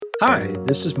Hi,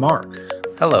 this is Mark,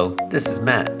 Hello, this is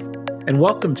Matt. and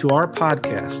welcome to our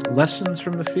podcast, Lessons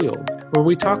from the Field, where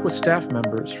we talk with staff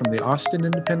members from the Austin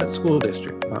Independent School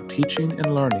District about teaching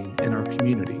and learning in our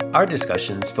community. Our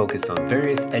discussions focus on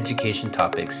various education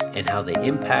topics and how they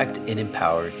impact and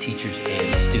empower teachers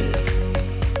and students.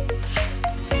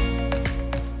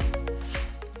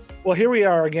 Well, here we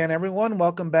are again, everyone.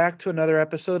 Welcome back to another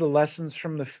episode of Lessons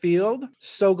from the Field.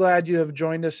 So glad you have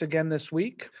joined us again this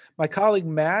week. My colleague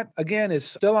Matt, again, is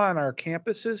still on our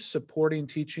campuses supporting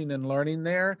teaching and learning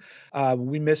there.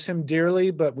 We miss him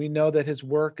dearly, but we know that his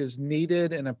work is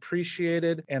needed and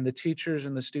appreciated, and the teachers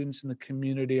and the students in the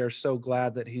community are so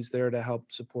glad that he's there to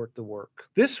help support the work.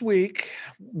 This week,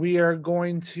 we are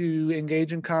going to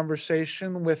engage in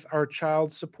conversation with our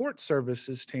Child Support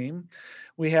Services team.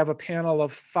 We have a panel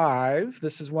of 5.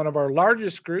 This is one of our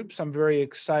largest groups. I'm very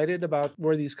excited about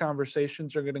where these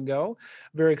conversations are going to go.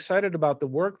 Very excited about the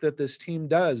work that this team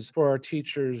does for our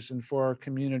teachers and for our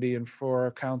community and for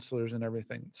our counselors and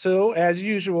everything. So as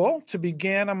usual, to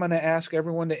begin, I'm going to ask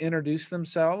everyone to introduce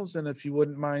themselves. And if you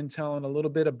wouldn't mind telling a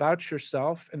little bit about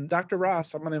yourself. And Dr.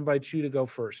 Ross, I'm going to invite you to go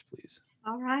first, please.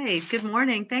 All right. Good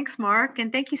morning. Thanks, Mark.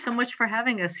 And thank you so much for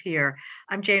having us here.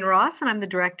 I'm Jane Ross, and I'm the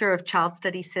Director of Child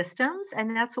Study Systems.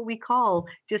 And that's what we call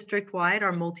district-wide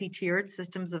our multi-tiered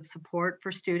systems of support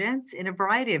for students in a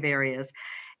variety of areas.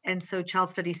 And so Child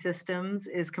Study Systems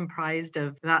is comprised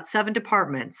of about 7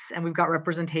 departments, and we've got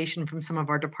representation from some of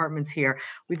our departments here.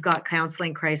 We've got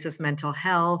counseling, crisis, mental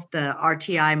health, the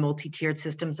RTI multi-tiered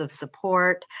systems of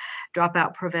support,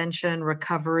 dropout prevention,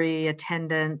 recovery,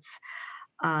 attendance,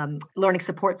 learning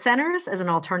support centers as an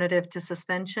alternative to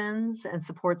suspensions and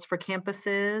supports for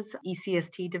campuses,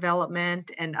 ECST development,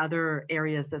 and other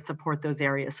areas that support those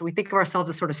areas. So we think of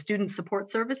ourselves as sort of student support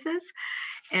services,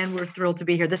 and we're thrilled to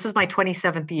be here. This is my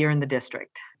 27th year in the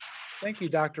district. Thank you,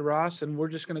 Dr. Ross. And we're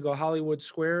just going to go Hollywood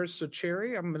Squares. So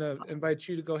Cherry, I'm going to invite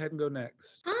you to go ahead and go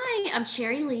next. Hi, I'm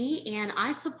Cherry Lee, and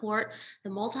I support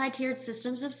the multi-tiered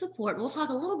systems of support. We'll talk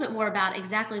a little bit more about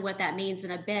exactly what that means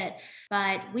in a bit,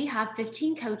 but we have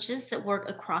 15 coaches that work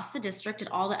across the district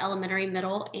at all the elementary,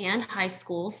 middle, and high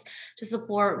schools to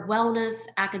support wellness,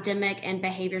 academic, and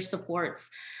behavior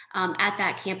supports at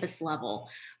that campus level.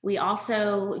 We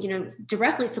also,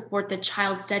 directly support the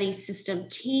child study system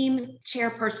team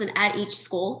chairperson at each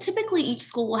school. Typically, each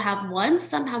school will have one,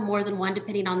 some have more than one,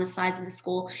 depending on the size of the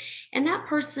school. And that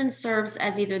person serves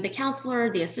as either the counselor,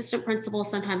 the assistant principal,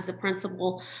 sometimes the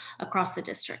principal across the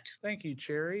district. Thank you,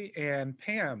 Cherry. And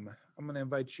Pam, I'm going to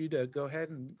invite you to go ahead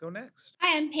and go next.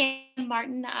 Hi, I'm Pam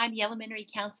Martin. I'm the Elementary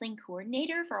Counseling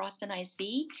Coordinator for Austin ISD.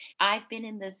 I've been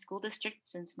in the school district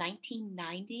since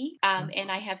 1990,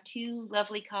 and I have 2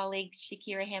 lovely colleagues,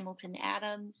 Shakira Hamilton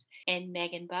Adams and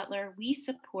Megan Butler. We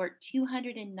support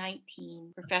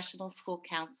 219 professional school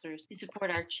counselors who support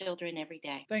our children every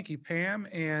day. Thank you, Pam.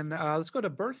 And let's go to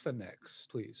Bertha next,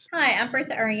 please. Hi, I'm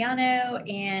Bertha Arellano,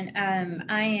 and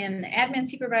I am the admin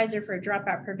supervisor for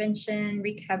dropout prevention,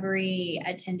 recovery,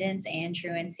 attendance, and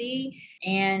truancy.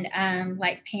 And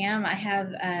like Pam, I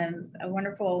have a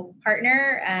wonderful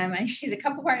partner. She's a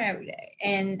couple partner,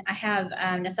 and I have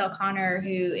Nacelle Connor, who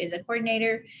is a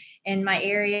coordinator in my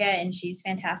area, and she's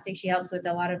fantastic. She helps with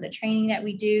a lot of the training that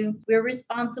we do. We're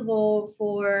responsible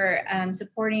for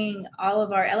supporting all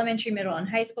of our elementary, middle, and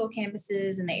high school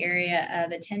campuses in the area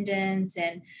of attendance,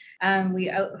 and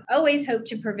we always hope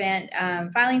to prevent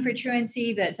filing for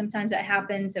truancy, but sometimes that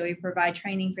happens, so we provide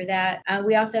training for that.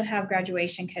 We also have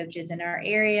graduation coaches in our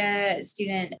area,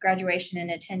 student graduation and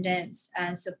attendance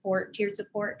tiered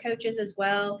support coaches as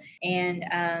well, and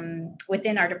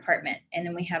within our department. And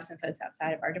then we have some folks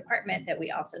outside of our department that we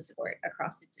also support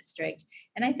across the district.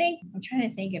 And I think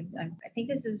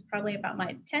this is probably about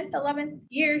my 10th, 11th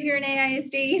year here in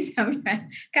AISD, so I'm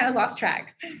kind of lost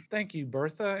track. Thank you,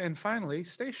 Bertha. And finally,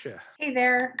 Stacia. Hey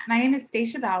there, my name is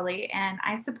Stacia Bowley, and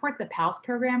I support the PALS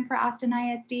program for Austin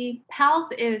ISD.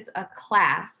 PALS is a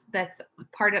class that's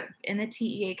part of in the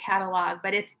TEA catalog,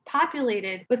 but it's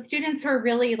populated with students who are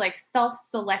really like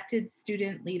self-selected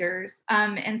student leaders.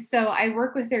 And so I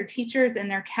work with their teachers and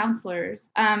their counselors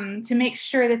to make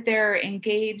sure that they're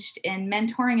engaged in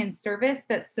mentoring and service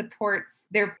that supports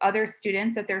their other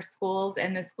students at their schools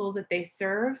and the schools that they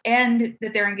serve, and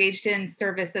that they're engaged in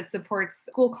service that supports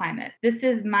school climate. This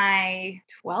is my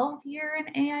 12th year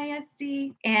in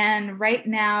AISD, and right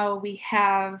now we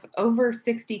have over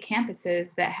 60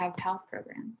 campuses that have PALS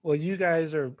programs. Well, you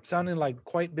guys are sounding like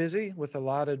quite busy with a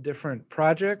lot of different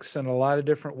projects and a lot of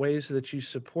different ways that you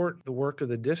support the work of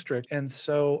the district. And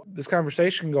so this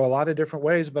conversation can go a lot of different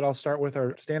ways, but I'll start with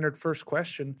our standard first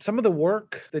question. Some of the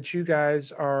work that you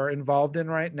guys are involved in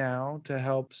right now to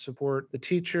help support the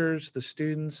teachers, the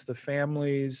students, the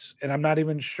families, and I'm not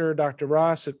even sure, Dr.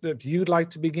 Ross, if you'd like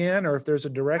to begin or if there's a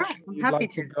direction I'm you'd happy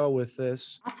like to go with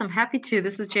this. Awesome. Happy to.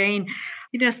 This is Jane.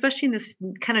 Especially in this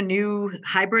kind of new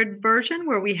hybrid version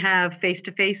where we have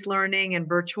face-to-face learning and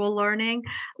virtual learning,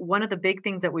 one of the big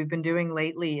things that we've been doing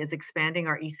lately is expanding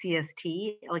our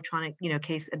ECST, electronic,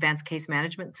 advanced case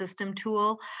management system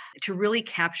tool, to really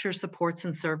capture supports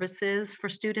and services for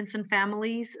students and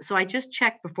families. So I just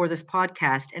checked before this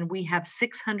podcast, and we have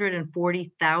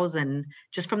 640,000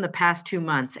 just from the past 2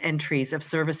 months entries of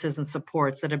services and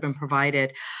supports that have been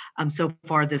provided so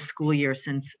far this school year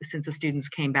since the students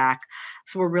came back.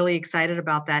 So we're really excited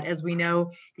about that. As we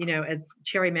know, as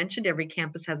Cherry mentioned, every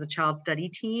campus has a child study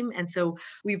team. And so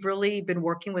we've really been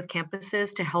working with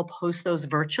campuses to help host those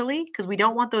virtually, because we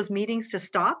don't want those meetings to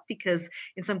stop, because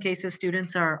in some cases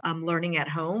students are learning at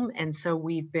home. And so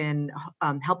we've been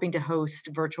helping to host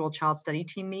virtual child study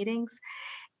team meetings.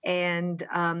 And,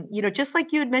 just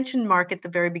like you had mentioned, Mark, at the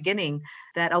very beginning,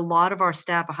 that a lot of our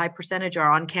staff, a high percentage,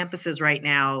 are on campuses right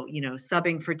now,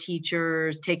 subbing for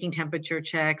teachers, taking temperature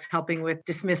checks, helping with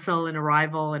dismissal and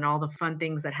arrival and all the fun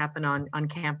things that happen on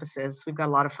campuses. We've got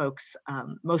a lot of folks,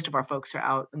 most of our folks are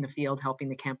out in the field helping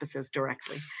the campuses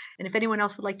directly. And if anyone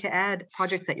else would like to add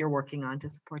projects that you're working on to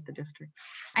support the district.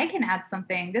 I can add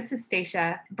something. This is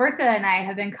Stacia. Bertha and I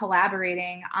have been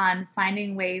collaborating on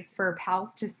finding ways for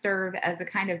PALS to serve as a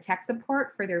kind of tech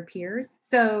support for their peers.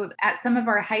 So at some of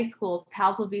our high schools,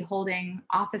 PALS will be holding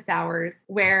office hours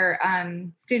where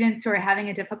students who are having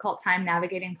a difficult time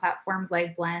navigating platforms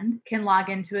like Blend can log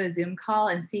into a Zoom call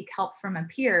and seek help from a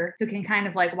peer who can kind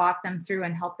of like walk them through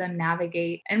and help them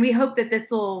navigate. And we hope that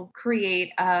this will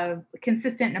create a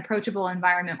consistent and approachable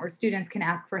environment where students can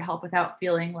ask for help without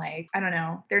feeling like, I don't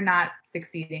know, they're not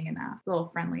succeeding enough. It's a little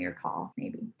friendlier call,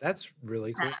 maybe. That's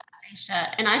really cool.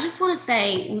 Stacia. And I just want to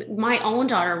say, my own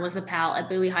daughter was a PAL at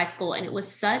Bowie High School, and it was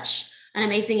such an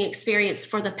amazing experience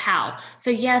for the PAL. So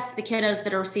yes, the kiddos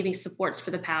that are receiving supports for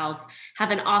the PALs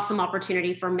have an awesome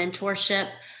opportunity for mentorship,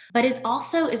 but it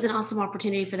also is an awesome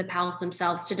opportunity for the PALs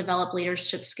themselves to develop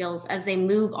leadership skills as they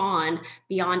move on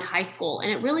beyond high school. And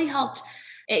it really helped.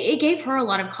 It gave her a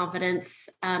lot of confidence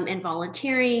in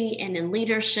volunteering and in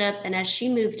leadership. And as she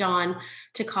moved on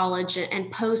to college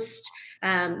and post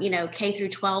K through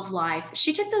 12 life,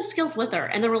 she took those skills with her,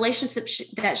 and the relationship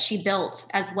that she built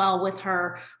as well with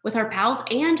her pals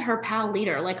and her pal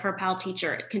leader, like her pal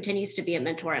teacher, continues to be a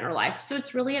mentor in her life. So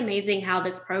it's really amazing how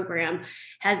this program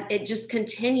just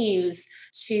continues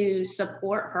to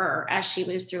support her as she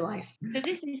moves through life. So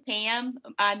this is Pam.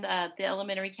 I'm the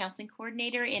elementary counseling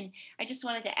coordinator, and I just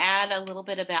wanted to add a little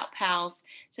bit about PALS.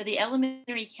 So the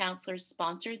elementary counselors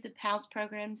sponsored the PALS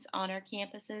programs on our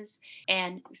campuses,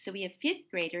 and so we have fifth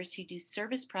graders who do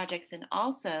service projects and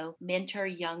also mentor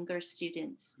younger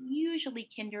students, usually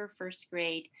kinder, first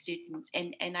grade students.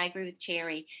 And I agree with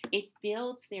Cherry. It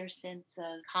builds their sense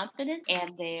of confidence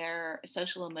and their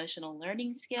social emotional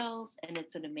learning skills, and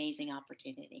it's an amazing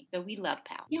opportunity. So we love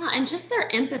PAL. Yeah, and just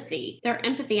their empathy.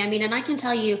 I mean, and I can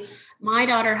tell you, my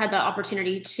daughter had the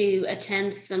opportunity to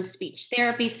attend some speech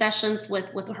therapy sessions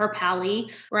with her pally,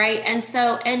 right? And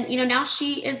so, now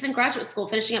she is in graduate school,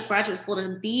 finishing up graduate school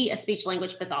to be a speech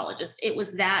language pathologist. It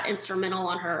was that instrumental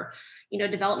on her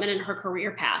development in her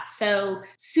career path. So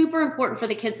super important for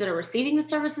the kids that are receiving the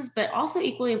services, but also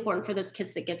equally important for those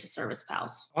kids that get to service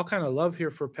PALs. All kind of love here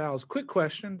for PALs. Quick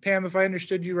question, Pam, if I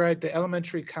understood you right, the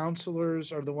elementary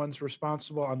counselors are the ones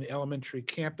responsible on the elementary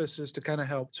campuses to kind of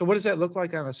help. So what does that look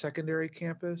like on a secondary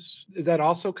campus? Is that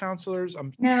also counselors?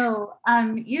 No,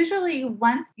 usually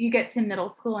once you get to middle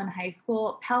school and high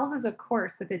school, PALS is a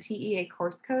course with a TEA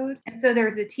course code. And so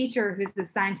there's a teacher who's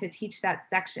assigned to teach that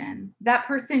section. That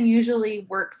person usually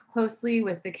works closely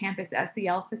with the campus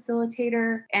SEL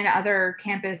facilitator and other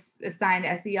campus assigned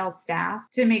SEL staff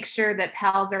to make sure that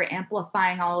PALs are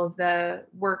amplifying all of the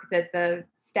work that the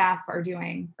staff are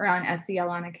doing around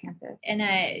SEL on a campus. And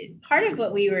part of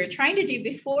what we were trying to do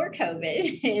before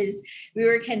COVID is we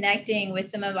were connecting with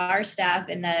some of our staff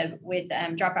with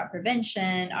dropout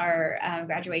prevention, our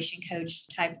graduation coach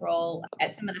type role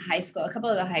at some of a couple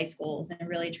of the high schools, and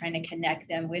really trying to connect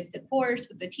them with the course,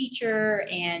 with the teacher,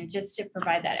 and just just to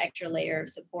provide that extra layer of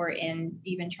support in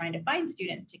even trying to find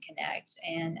students to connect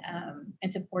and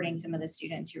supporting some of the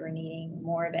students who are needing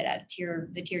more of it at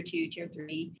the tier 2, tier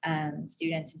 3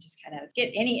 students, and just kind of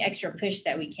get any extra push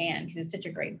that we can because it's such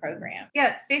a great program.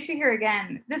 Yeah, Stacia here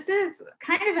again. This is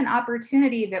kind of an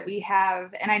opportunity that we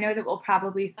have, and I know that we'll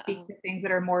probably speak to things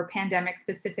that are more pandemic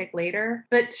specific later,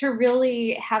 but to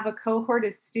really have a cohort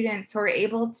of students who are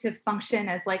able to function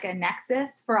as like a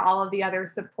nexus for all of the other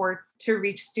supports to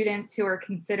reach students who are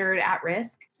considered at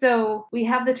risk. So we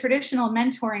have the traditional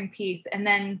mentoring piece, and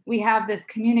then we have this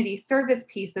community service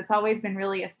piece that's always been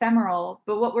really ephemeral.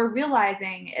 But what we're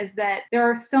realizing is that there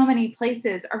are so many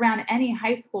places around any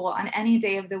high school on any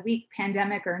day of the week,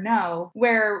 pandemic or no,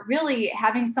 where really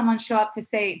having someone show up to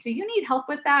say, do you need help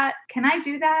with that? Can I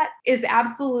do that? Is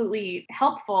absolutely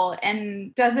helpful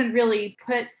and doesn't really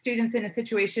put students in a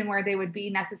situation where they would be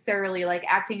necessarily like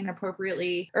acting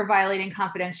inappropriately or violating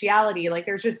confidentiality. Like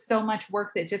there's just so much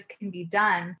work that just can be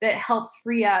done that helps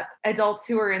free up adults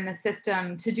who are in the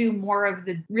system to do more of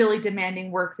the really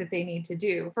demanding work that they need to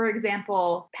do. For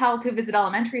example, PALs who visit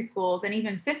elementary schools and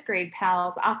even fifth grade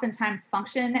PALs oftentimes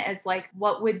function as like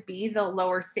what would be the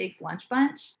lower stakes lunch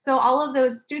bunch. So all of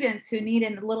those students who need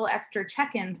a little extra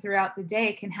check-in throughout the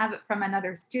day can have it from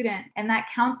another student. And that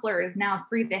counselor is now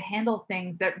free to handle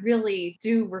things that really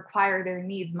do require their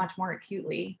needs much more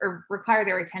acutely or require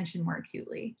their attention more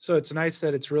acutely. So it's nice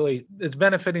that it's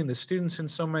benefiting the students in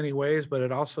so many ways, but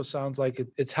it also sounds like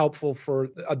it's helpful for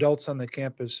adults on the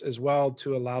campus as well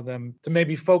to allow them to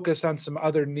maybe focus on some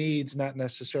other needs, not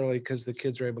necessarily because the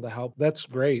kids are able to help. That's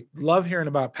great. Love hearing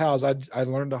about PALS. I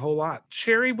learned a whole lot.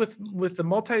 Sherry, with the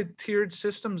multi-tiered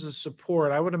systems of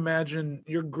support, I would imagine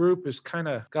your group has kind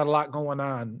of got a lot going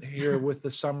on here with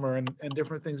the summer and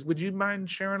different things. Would you mind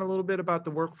sharing a little bit about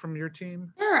the work from your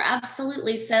team? Sure,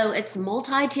 absolutely. So it's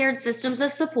multi-tiered systems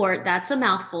of support. That's a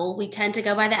mouthful. We tend to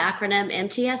go by the acronym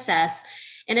MTSS,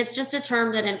 and it's just a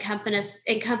term that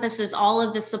encompasses all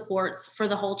of the supports for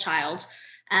the whole child.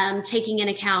 Taking in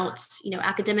account,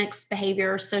 academics,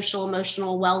 behavior, social,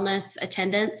 emotional wellness,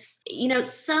 attendance.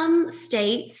 Some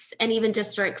states and even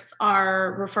districts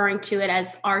are referring to it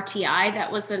as RTI.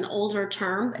 That was an older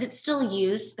term, but it's still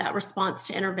used, that response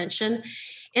to intervention.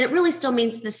 And it really still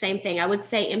means the same thing. I would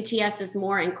say MTS is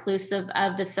more inclusive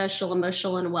of the social,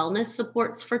 emotional, and wellness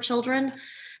supports for children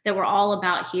that we're all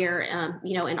about here,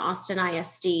 in Austin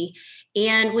ISD.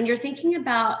 And when you're thinking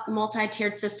about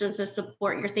multi-tiered systems of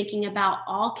support, you're thinking about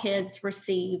all kids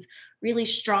receive really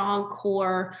strong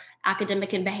core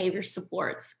academic and behavior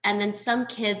supports. And then some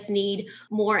kids need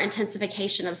more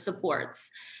intensification of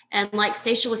supports. And like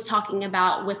Stacia was talking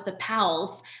about with the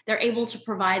PALs, they're able to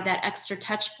provide that extra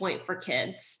touch point for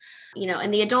kids.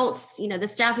 And the adults, the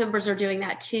staff members are doing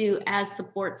that too as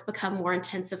supports become more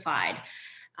intensified.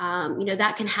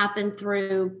 That can happen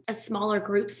through a smaller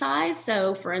group size.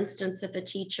 So for instance, if a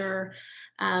teacher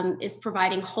is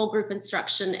providing whole group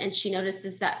instruction and she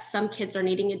notices that some kids are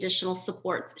needing additional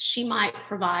supports, she might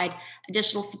provide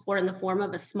additional support in the form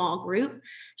of a small group.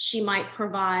 She might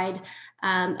provide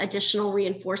additional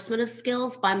reinforcement of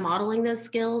skills by modeling those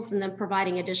skills and then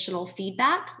providing additional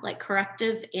feedback, like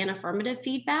corrective and affirmative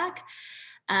feedback.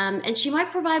 And she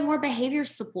might provide more behavior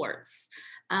supports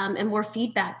and more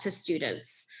feedback to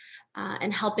students.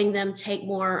 And helping them take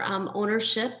more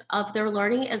ownership of their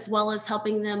learning, as well as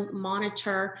helping them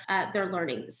monitor their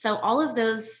learning. So all of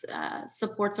those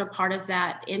supports are part of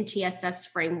that MTSS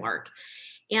framework.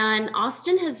 And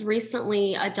Austin has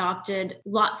recently adopted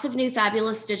lots of new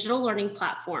fabulous digital learning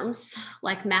platforms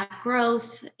like Map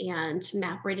Growth and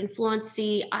Map Rate and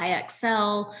Fluency,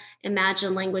 IXL,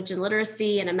 Imagine Language and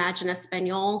Literacy, and Imagine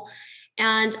Espanol.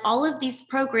 And all of these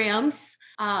programs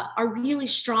are really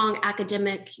strong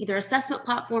academic, either assessment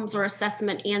platforms or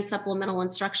assessment and supplemental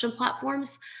instruction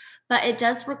platforms. But it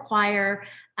does require,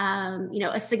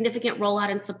 a significant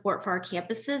rollout and support for our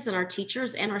campuses and our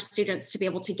teachers and our students to be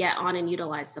able to get on and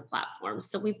utilize the platforms.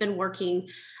 So we've been working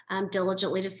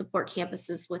diligently to support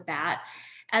campuses with that,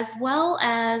 as well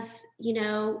as,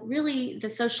 really the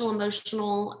social,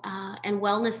 emotional, and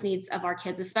wellness needs of our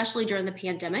kids, especially during the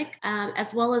pandemic,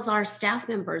 as well as our staff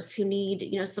members who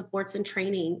need, supports and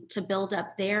training to build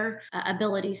up their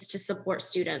abilities to support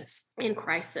students in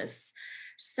crisis.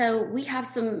 So we have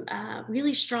some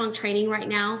really strong training right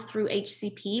now through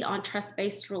HCP on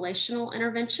trust-based relational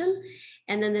intervention,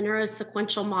 and then the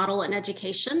neurosequential model in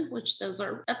education, which that's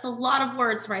a lot of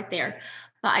words right there.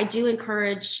 But I do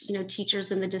encourage,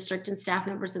 teachers in the district and staff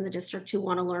members in the district who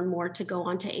want to learn more to go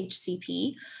on to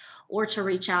HCP or to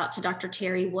reach out to Dr.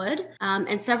 Terry Wood.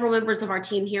 And several members of our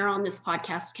team here on this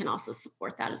podcast can also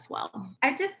support that as well.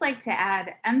 I'd just like to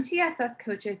add, MTSS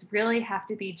coaches really have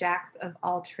to be jacks of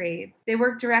all trades. They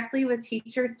work directly with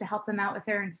teachers to help them out with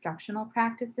their instructional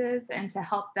practices and to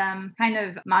help them kind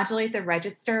of modulate the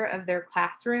register of their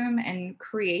classroom and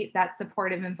create that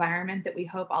supportive environment that we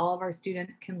hope all of our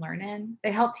students can learn in.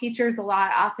 They help teachers a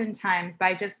lot, oftentimes,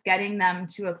 by just getting them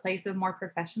to a place of more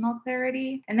professional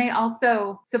clarity. And they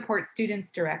also support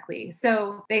students directly.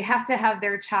 So they have to have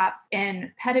their chops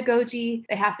in pedagogy.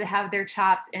 They have to have their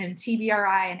chops in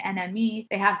TBRI and NME.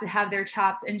 They have to have their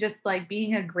chops in just like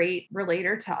being a great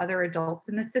relator to other adults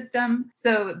in the system.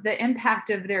 So the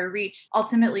impact of their reach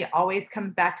ultimately always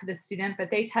comes back to the student, but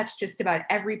they touch just about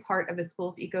every part of a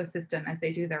school's ecosystem as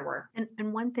they do their work.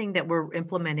 And one thing that we're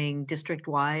implementing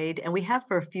district-wide, and we have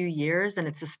for a few years, and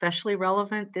it's especially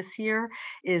relevant this year,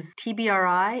 is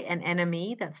TBRI and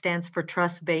NME. That stands for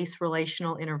Trust-Based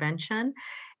Relational Intervention,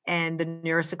 and the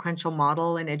neurosequential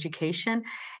model in education.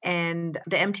 And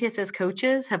the MTSS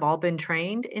coaches have all been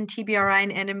trained in TBRI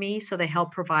and NME, so they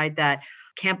help provide that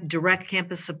direct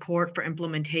campus support for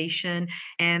implementation.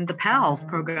 And the PALS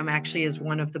program actually is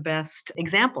one of the best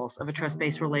examples of a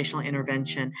trust-based relational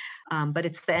intervention. But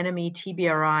it's the NME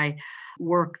TBRI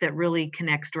work that really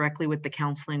connects directly with the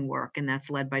counseling work, and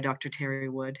that's led by Dr. Terry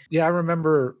Wood. Yeah, I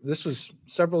remember this was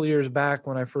several years back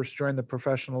when I first joined the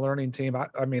professional learning team. I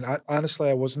honestly,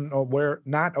 I wasn't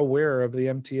not aware of the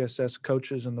MTSS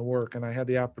coaches and the work, and I had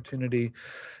the opportunity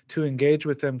to engage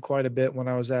with them quite a bit when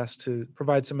I was asked to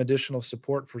provide some additional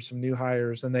support for some new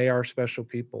hires, and they are special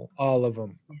people. All of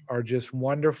them are just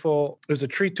wonderful. It was a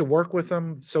treat to work with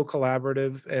them, so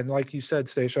collaborative. And like you said,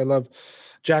 Stacia, I love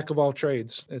jack of all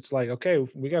trades. It's like, okay,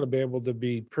 we got to be able to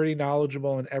be pretty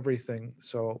knowledgeable in everything.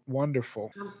 So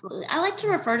wonderful. Absolutely. I like to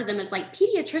refer to them as like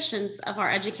pediatricians of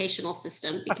our educational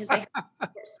system because they have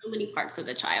so many parts of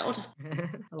the child.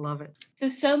 I love it.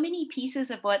 So many pieces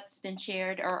of what's been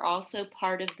shared are also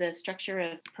part of the structure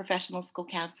of professional school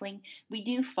counseling. We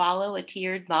do follow a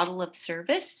tiered model of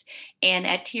service. And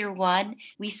at Tier 1,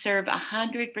 we serve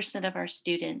 100% of our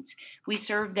students. We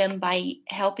serve them by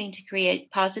helping to create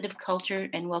positive culture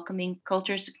and welcoming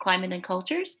cultures, climate and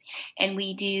cultures. And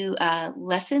we do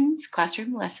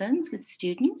classroom lessons with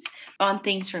students on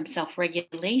things from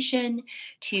self-regulation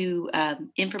to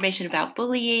information about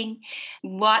bullying,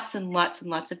 lots and lots and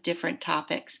lots of different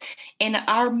topics. And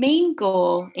our main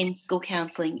goal in school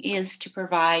counseling is to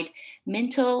provide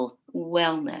mental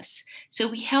wellness. So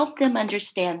we help them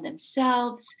understand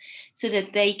themselves so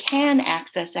that they can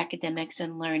access academics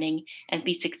and learning and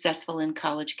be successful in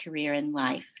college, career, and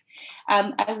life.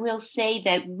 I will say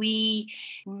that we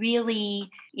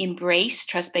really embrace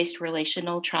trust-based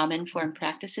relational trauma-informed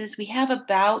practices. We have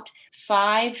about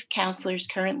 5 counselors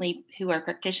currently who are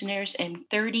practitioners and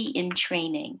 30 in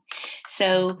training.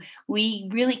 So we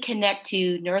really connect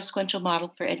to neurosequential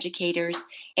model for educators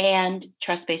and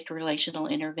trust-based relational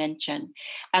intervention.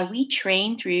 We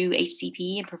train through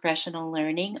HCP and professional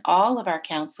learning all of our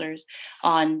counselors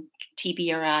on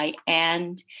TBRI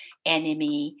and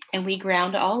NME, and we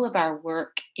ground all of our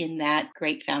work in that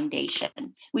great foundation.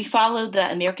 We follow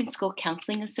the American School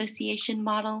Counseling Association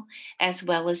model, as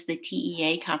well as the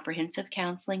TEA Comprehensive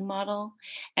Counseling model,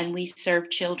 and we serve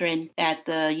children at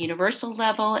the universal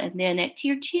level, and then at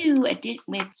Tier 2,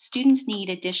 if students need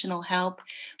additional help,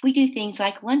 we do things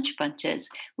like lunch bunches.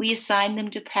 We assign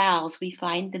them to PALS, we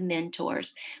find them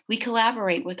mentors. We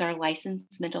collaborate with our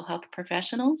licensed mental health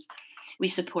professionals. We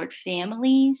support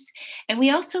families, and we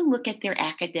also look at their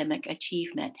academic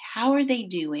achievement. How are they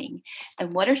doing?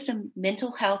 And what are some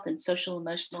mental health and social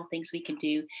emotional things we can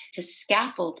do to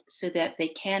scaffold so that they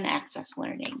can access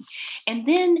learning? And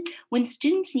then when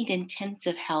students need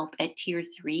intensive help at Tier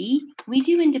 3, we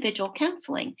do individual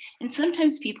counseling. And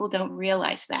sometimes people don't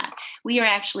realize that. We are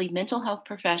actually mental health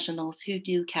professionals who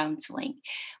do counseling.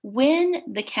 When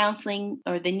the counseling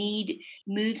or the need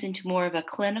moves into more of a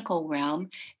clinical realm,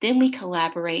 then we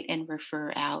collaborate and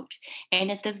refer out.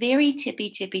 And at the very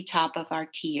tippy top of our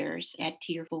tiers, at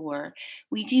Tier 4,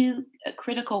 we do a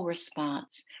critical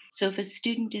response. So if a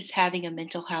student is having a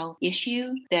mental health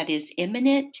issue that is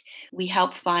imminent, we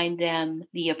help find them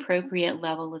the appropriate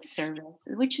level of service,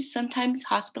 which is sometimes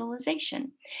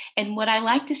hospitalization. And what I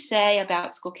like to say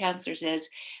about school counselors is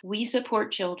we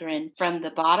support children from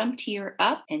the bottom tier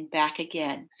up and back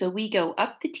again. So we go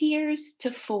up the tiers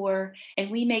to 4,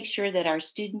 and we make sure that our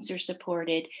students are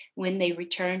supported when they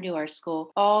return to our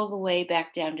school all the way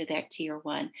back down to that Tier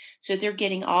 1. So they're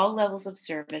getting all levels of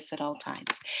service at all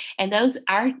times. And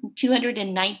our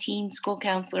 219 school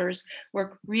counselors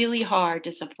work really hard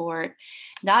to support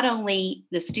not only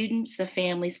the students, the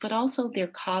families, but also their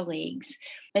colleagues.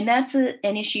 And that's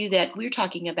an issue that we're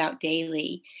talking about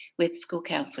daily with school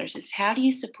counselors is how do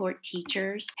you support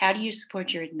teachers? How do you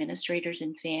support your administrators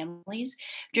and families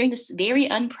during this very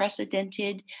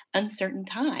unprecedented, uncertain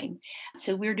time?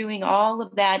 So we're doing all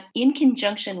of that in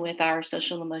conjunction with our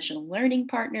social emotional learning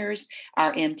partners,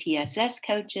 our MTSS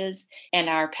coaches, and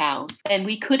our PALs. And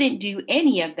we couldn't do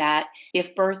any of that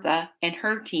if Bertha and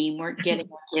her team weren't getting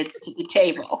our kids to the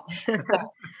table.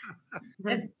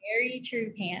 That's very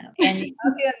true, Pam. And you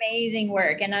all do amazing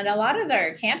work. And at a lot of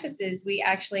our campuses, we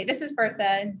actually, this is Bertha,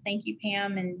 and thank you,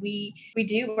 Pam. And we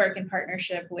do work in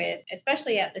partnership with,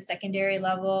 especially at the secondary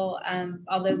level,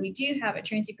 although we do have a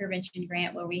truancy prevention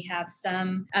grant where we have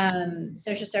some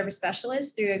social service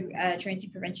specialists through a truancy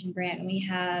prevention grant.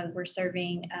 And we're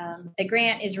serving, the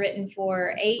grant is written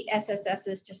for 8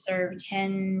 SSSs to serve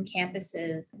 10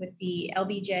 campuses with the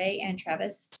LBJ and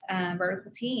Travis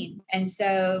vertical team. And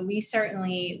so we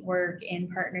certainly work in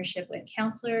partnership with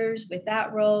counselors with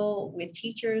that role, with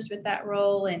teachers with that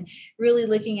role, and really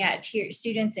looking at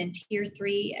students in tier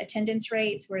 3 attendance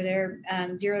rates where they're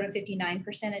 0 to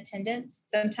 59% attendance.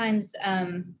 Sometimes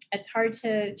it's hard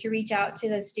to reach out to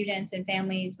the students and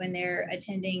families when they're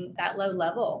attending that low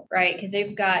level, right? Because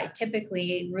they've got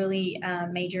typically really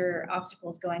major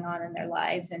obstacles going on in their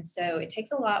lives. And so it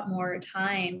takes a lot more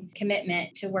time,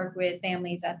 commitment to work with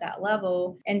families at that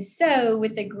level. And so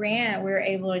with the grant, we're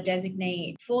able to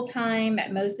designate full-time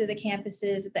at most of the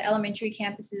campuses. At the elementary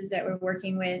campuses that we're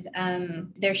working with,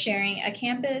 they're sharing a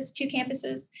campus, 2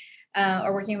 campuses,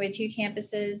 or working with 2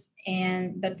 campuses.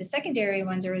 But the secondary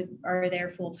ones are there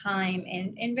full time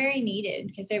and very needed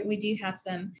because we do have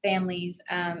some families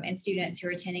and students who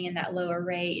are attending in that lower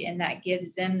rate, and that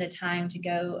gives them the time to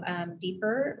go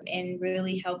deeper and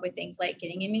really help with things like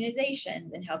getting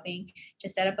immunizations and helping to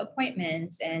set up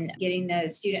appointments and getting the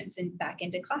students back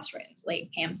into classrooms. Like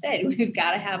Pam said, we've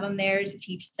got to have them there to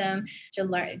teach them to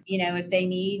learn, if they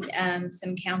need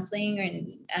some counseling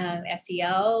and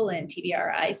SEL and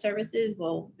TBRI services,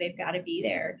 well, they've got to be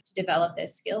there to develop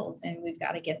those skills, and we've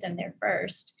got to get them there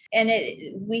first. And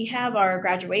we have our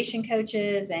graduation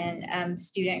coaches and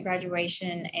student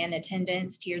graduation and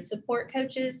attendance tiered support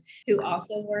coaches who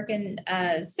also work in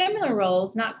similar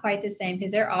roles, not quite the same,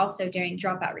 because they're also doing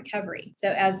dropout recovery. So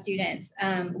as students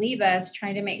leave us,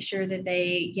 trying to make sure that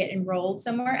they get enrolled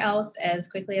somewhere else as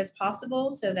quickly as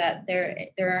possible so that there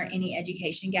aren't any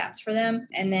education gaps for them.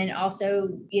 And then also,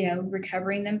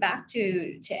 recovering them back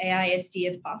to AISD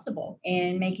if possible,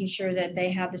 and making sure that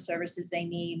they have the services they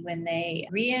need when they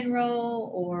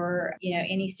re-enroll, or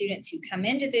any students who come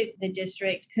into the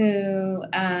district who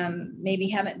maybe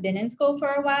haven't been in school for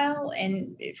a while.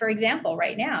 And for example,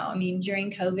 right now,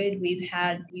 during COVID,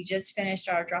 we just finished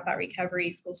our dropout recovery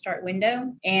school start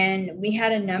window, and we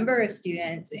had a number of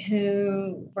students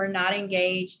who were not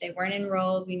engaged. They weren't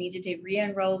enrolled. We needed to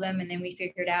re-enroll them, and then we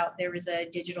figured out there was a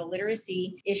digital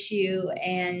literacy issue,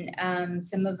 and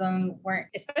some of them weren't,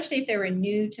 especially if they were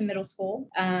new to middle school,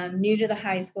 new to the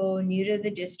high school, new to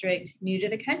the district, new to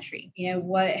the country.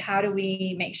 How do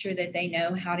we make sure that they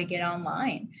know how to get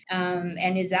online?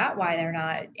 And is that why they're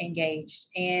not engaged?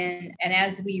 And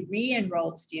as we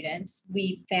re-enrolled students,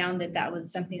 we found that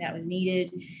was something that was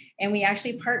needed. And we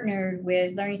actually partnered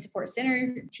with Learning Support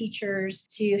Center teachers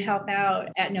to help out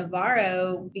at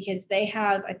Navarro, because they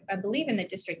have, I believe in the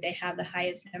district, they have the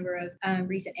highest number of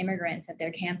recent immigrants at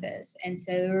their campus. And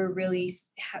so we're really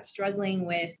struggling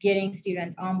with getting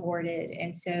students onboarded.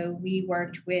 And so we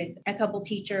worked with a couple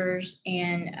teachers,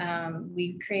 and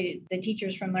we created the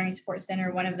teachers from Learning Support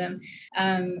Center. One of them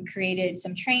created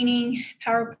some training,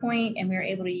 PowerPoint, and we were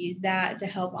able to use that to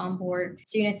help onboard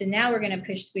students. And now we're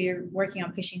working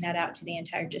on pushing that out to the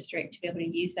entire district to be able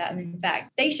to use that. And in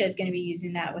fact, Stacia is going to be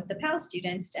using that with the PAL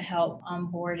students to help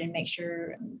onboard and make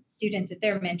sure students that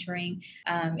they're mentoring,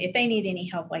 if they need any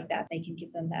help like that, they can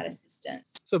give them that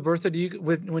assistance. So Bertha,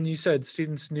 when you said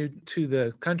students new to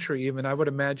the country, even, I would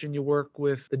imagine you work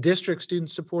with the district student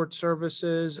support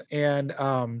services. And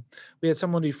we had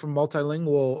somebody from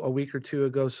Multilingual a week or two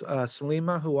ago,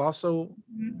 Salima, who also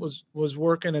was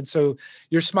working. And so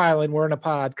you're smiling. We're in a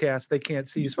podcast. They can't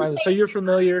see you smiling. So you're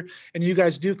familiar together, and you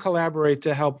guys do collaborate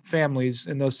to help families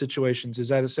in those situations. Is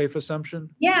that a safe assumption?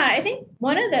 Yeah, I think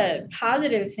one of the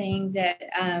positive things that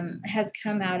has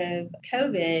come out of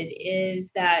COVID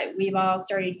is that we've all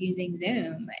started using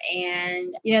Zoom.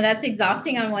 And, that's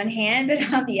exhausting on one hand,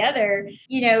 but on the other,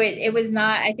 it was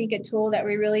not, I think, a tool that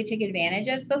we really took advantage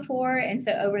of before. And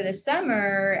so over the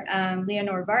summer,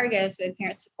 Leonore Vargas, with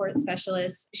Parent Support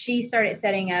Specialist, she started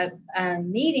setting up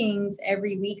meetings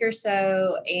every week or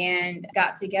so and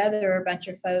got together a bunch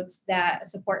of folks that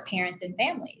support parents and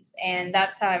families. And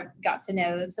that's how I got to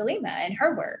know Salima and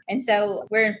her work. And so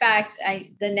we're, in fact,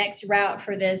 the next route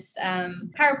for this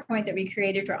PowerPoint that we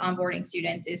created for onboarding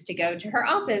students is to go to her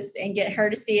office and get her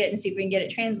to see it and see if we can get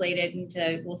it translated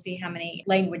into, we'll see how many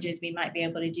languages we might be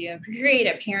able to do and create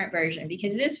a parent version,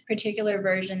 because this particular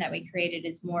version that we created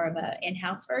is more of an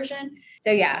in-house version.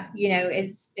 So yeah,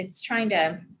 it's trying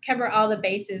to cover all the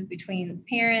bases between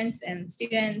parents and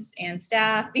students and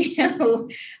staff.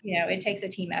 It takes a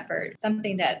team effort,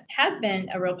 something that has been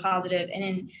a real positive. And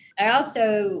then I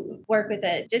also work with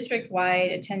a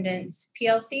district-wide attendance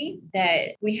PLC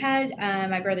that we had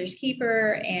my brother's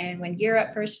keeper. And when Gear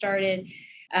Up first started,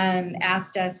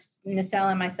 asked us, Nacelle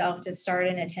and myself, to start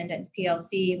an attendance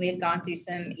PLC. We had gone through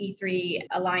some E3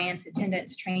 Alliance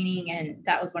attendance training, and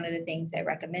that was one of the things they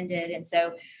recommended. And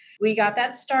so we got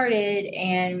that started.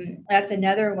 And that's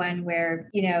another one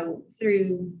where,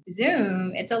 through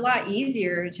Zoom, it's a lot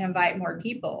easier to invite more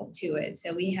people to it.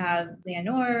 So we have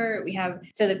Leonore,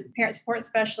 so the Parent Support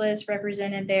Specialist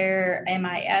represented there,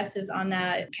 MIS is on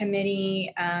that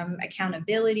committee,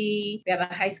 accountability. We have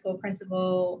a high school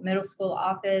principal, middle school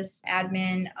office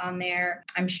admin on there.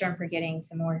 I'm sure I'm forgetting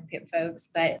some more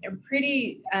folks, but a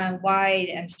pretty wide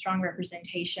and strong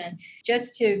representation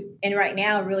and right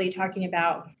now really talking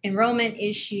about enrollment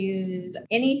issues,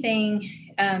 anything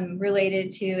related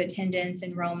to attendance,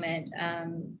 enrollment,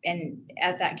 and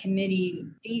at that committee,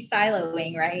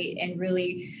 de-siloing, right? And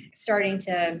really starting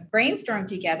to brainstorm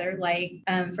together. Like,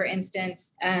 for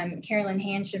instance, Carolyn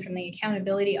Hanshin from the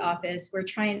Accountability Office,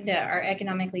 our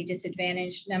economically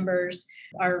disadvantaged numbers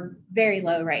are very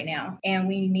low right now. And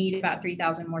we need about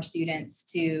 3,000 more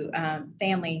students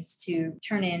families to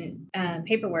turn in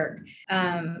paperwork,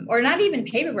 or not even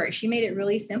paperwork. She made it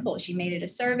really simple. She made it a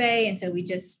survey. And so we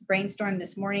just brainstormed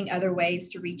this morning other ways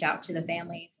to reach out to the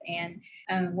families and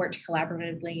worked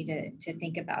collaboratively to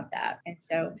think about that. And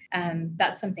so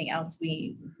that's something else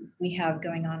we have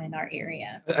going on in our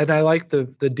area. And I like the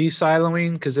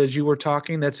de-siloing, because as you were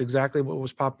talking, that's exactly what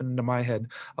was popping into my head.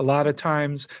 A lot of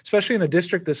times, especially in a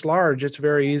district this large, it's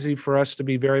very easy for us to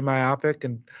be very myopic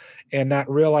and not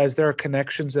realize there are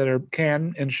connections that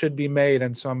can and should be made.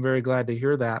 And so I'm very glad to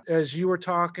hear that. As you were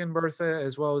talking, Bertha,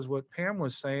 as well as what Pam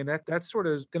was saying, that's sort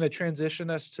of going to transition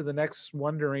us to the next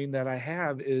wondering that I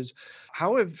have is,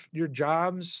 how have your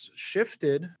jobs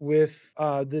shifted with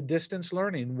the distance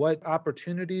learning? What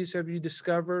opportunities have you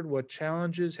discovered? What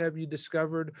challenges have you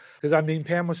discovered? Because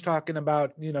Pam was talking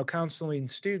about, counseling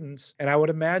students, and I would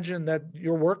imagine that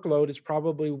your workload is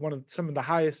probably some of the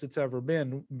highest it's ever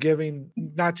been, giving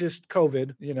not just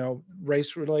COVID,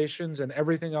 race relations and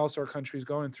everything else our country's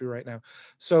going through right now.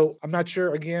 So I'm not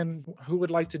sure, again, who would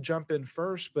like to jump in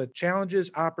first, but challenges,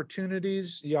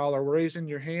 opportunities, y'all are raising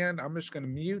your hand. I'm just going to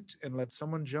mute and let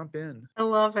someone jump in. I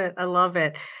love it.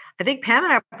 I think Pam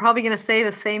and I are probably going to say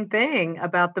the same thing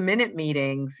about the minute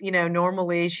meetings.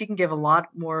 Normally she can give a lot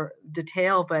more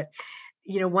detail, but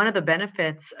one of the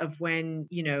benefits of when,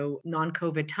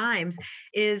 non-COVID times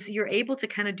is you're able to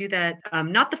kind of do that,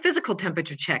 not the physical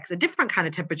temperature checks, a different kind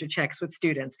of temperature checks with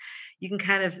students. You can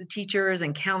kind of, teachers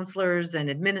and counselors and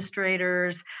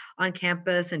administrators on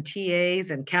campus and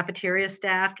TAs and cafeteria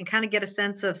staff can kind of get a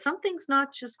sense of something's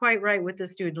not just quite right with the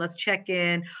student. Let's check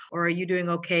in, or are you doing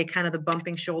okay? Kind of the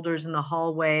bumping shoulders in the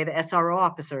hallway, the SRO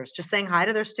officers just saying hi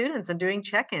to their students and doing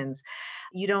check-ins.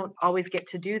 You don't always get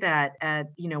to do that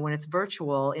when it's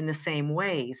virtual in the same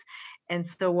ways. And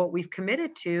so what we've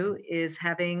committed to is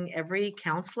having every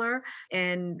counselor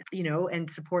and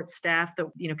support staff that,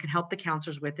 can help the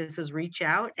counselors with this is reach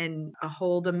out and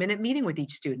hold a minute meeting with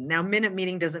each student. Now, minute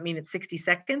meeting doesn't mean it's 60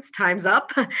 seconds, time's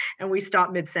up, and we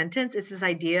stop mid-sentence. It's this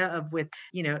idea of with,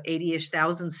 80-ish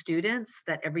thousand students,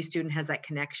 that every student has that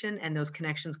connection, and those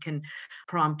connections can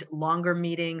prompt longer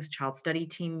meetings, child study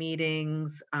team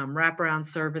meetings, wraparound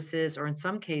services, or in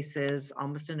some cases,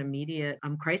 almost an immediate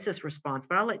crisis response.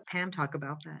 But I'll let Pam talk talk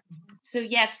about that? So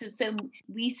yes, so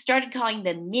we started calling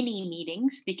them mini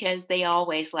meetings because they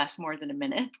always last more than a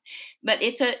minute. But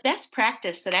it's a best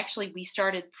practice that actually we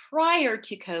started prior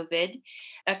to COVID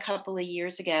a couple of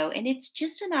years ago. And it's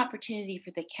just an opportunity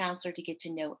for the counselor to get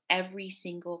to know every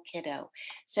single kiddo.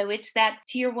 So it's that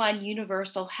tier one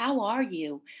universal, how are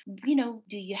you?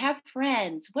 Do you have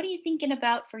friends? What are you thinking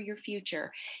about for your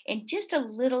future? And just a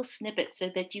little snippet so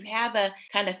that you have a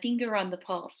kind of finger on the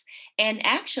pulse. And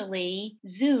actually,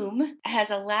 Zoom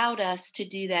has allowed us to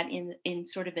do that in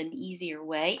sort of an easier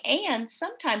way. And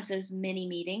sometimes those mini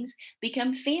meetings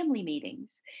become family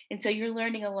meetings. And so you're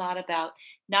learning a lot about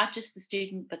not just the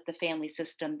student, but the family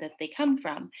system that they come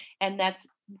from. And that's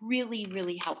really,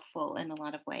 really helpful in a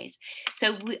lot of ways.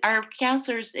 So our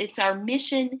counselors, it's our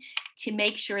mission to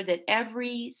make sure that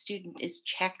every student is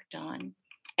checked on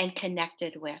and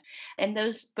connected with.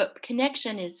 But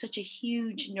connection is such a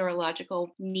huge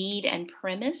neurological need and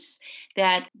premise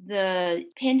that the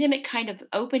pandemic kind of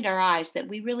opened our eyes that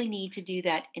we really need to do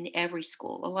that in every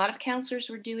school. A lot of counselors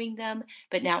were doing them,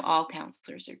 but now all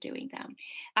counselors are doing them.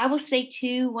 I will say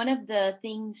too, one of the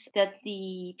things that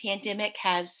the pandemic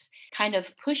has kind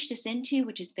of pushed us into,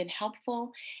 which has been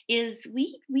helpful, is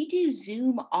we do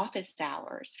Zoom office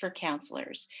hours for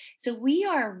counselors. So we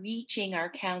are reaching our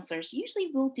counselors. Usually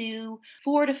we'll do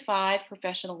 4 to 5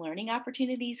 professional learning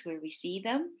opportunities where we see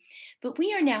them, but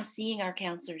we are now seeing our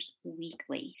counselors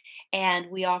weekly. And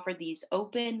we offer these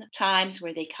open times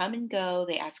where they come and go,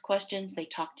 they ask questions, they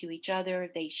talk to each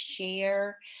other, they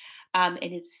share. And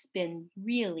it's been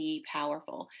really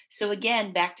powerful. So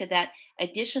again, back to that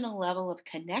additional level of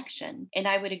connection. And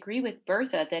I would agree with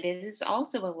Bertha that it has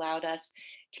also allowed us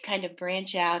to kind of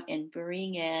branch out and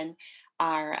bring in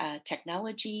our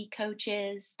technology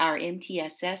coaches, our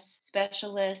MTSS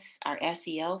specialists, our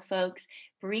SEL folks,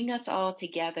 bring us all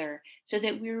together so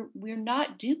that we're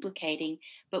not duplicating,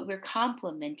 but we're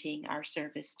complementing our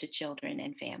service to children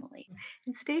and family.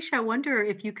 And Stacia, I wonder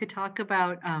if you could talk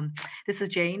about, this is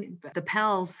Jane, the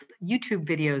PALS YouTube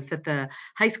videos that the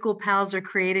high school PALS are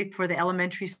creating for the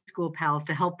elementary school PALS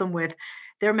to help them with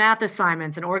their math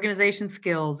assignments and organization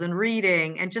skills and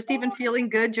reading and just even feeling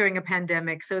good during a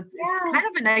pandemic. So it's kind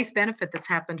of a nice benefit that's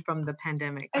happened from the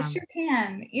pandemic. I sure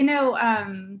can.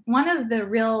 One of the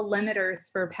real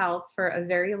limiters for PALS for a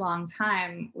very long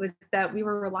time was that we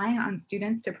were relying on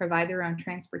students to provide their own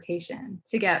transportation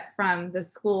to get from the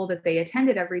school that they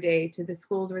attended every day to the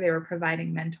schools where they were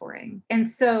providing mentoring. And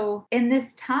so in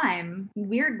this time,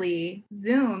 weirdly,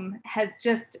 Zoom has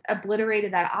just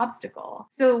obliterated that obstacle.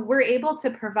 So we're able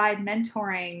to provide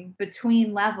mentoring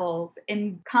between levels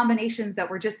in combinations that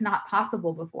were just not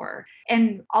possible before.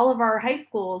 And all of our high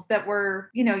schools that were,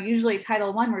 usually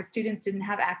Title I, where students didn't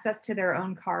have access to their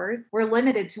own cars, were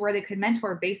limited to where they could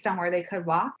mentor based on where they could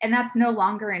walk. And that's no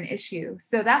longer an issue.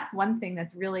 So that's one thing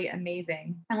that's really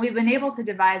amazing. And we've been able to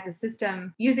devise a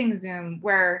system using Zoom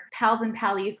where PALs and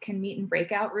PALEs can meet in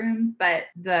breakout rooms, but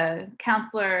the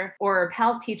counselor or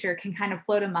PALS teacher can kind of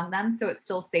float among them so it's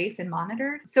still safe and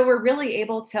monitored. So we're really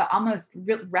able to almost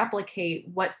replicate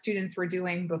what students were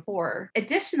doing before.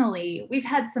 Additionally, we've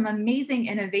had some amazing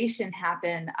innovation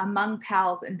happen among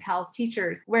PALs and PALS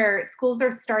teachers where schools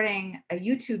are starting a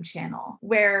YouTube channel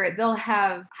where they'll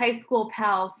have high school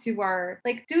PALs who are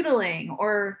like doodling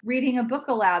or reading a book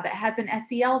aloud that has an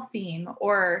SEL theme,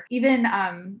 or even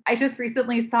I just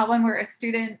recently saw one where a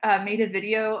student made a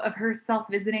video of herself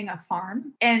visiting a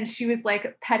farm and she was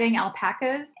like petting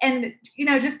alpacas, and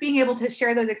just being able to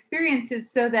share those experiences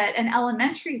so that an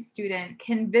elementary student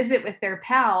can visit with their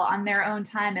PAL on their own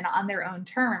time and on their own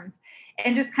terms,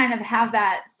 and just kind of have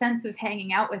that sense of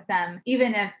hanging out with them,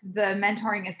 even if the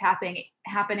mentoring is happening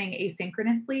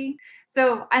asynchronously.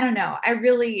 So I don't know. I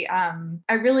really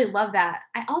love that.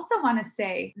 I also want to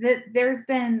say that there's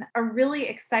been a really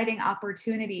exciting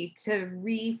opportunity to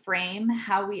reframe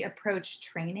how we approach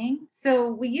training.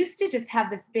 So we used to just have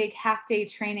this big half-day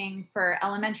training for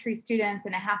elementary students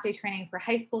and a half-day training for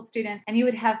high school students. And you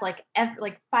would have like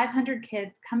 500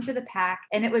 kids come to the PAC,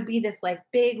 and it would be this like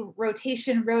big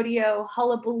rotation rodeo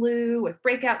hullabaloo with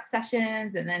breakout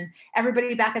sessions, and then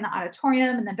everybody back in the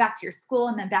auditorium, and then back to your school,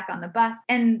 and then back on the bus.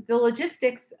 And the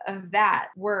logistics of that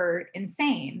were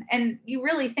insane. And you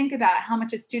really think about how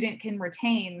much a student can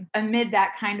retain amid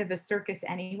that kind of a circus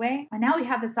anyway. And now we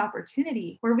have this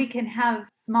opportunity where we can have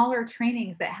smaller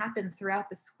trainings that happen throughout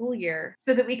the school year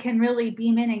so that we can really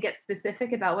beam in and get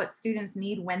specific about what students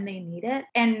need when they need it,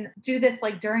 and do this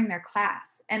like during their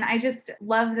class. And I just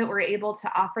love that we're able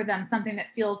to offer them something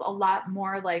that feels a lot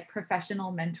more like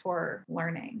professional mentor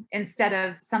learning instead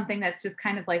of something that's just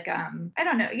kind of like I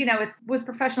don't know, it was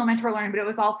professional mentor learning, but it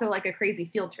was also like a crazy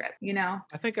field trip,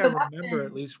 I think I So that's remember at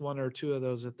been least one or two of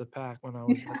those at the PAC when I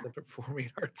was at the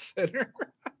Performing Arts Center.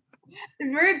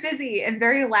 very busy and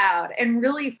very loud and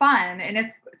really fun. And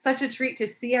it's such a treat to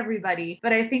see everybody.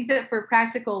 But I think that for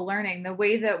practical learning, the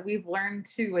way that we've learned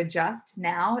to adjust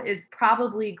now is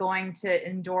probably going to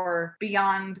endure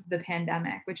beyond the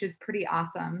pandemic, which is pretty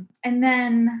awesome. And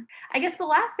then I guess the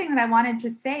last thing that I wanted to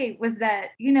say was that,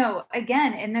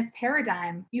 again, in this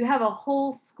paradigm, you have a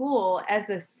whole school as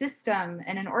a system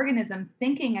and an organism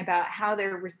thinking about how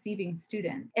they're receiving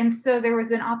students. And so there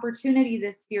was an opportunity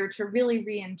this year to really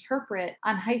reinterpret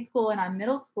on high school and on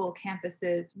middle school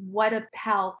campuses what a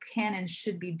PAL can and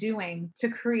should be doing to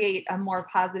create a more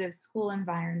positive school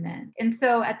environment. And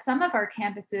so at some of our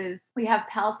campuses, we have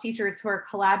PALS teachers who are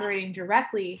collaborating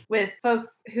directly with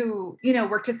folks who,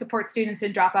 work to support students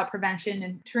in dropout prevention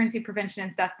and truancy prevention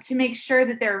and stuff to make sure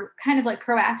that they're kind of like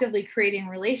proactively creating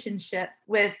relationships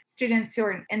with students who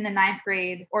are in the 9th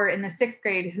grade or in the 6th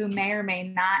grade who may or may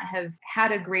not have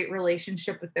had a great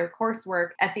relationship with their coursework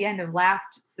at the end of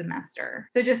last semester.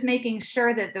 So just making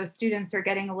sure that those students are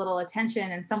getting a little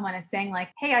attention and someone is saying like,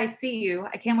 hey, I see you.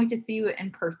 I can't wait to see you in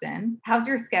person. How's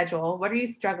your schedule? What are you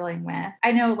struggling with?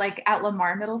 I know like at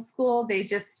Lamar Middle School, they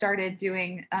just started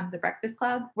doing the Breakfast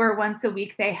Club, where once a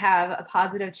week they have a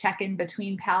positive check-in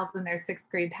between PALs and their 6th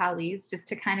grade PALEs just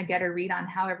to kind of get a read on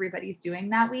how everybody's doing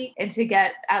that week and to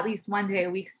get at least one day a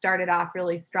week started off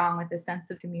really strong with a sense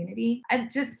of community.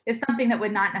 It just is something that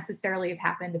would not necessarily have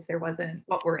happened if there wasn't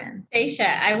what we're in.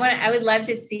 Stacia, I would love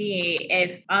to see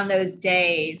if on those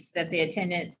days that the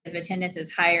attendance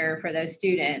is higher for those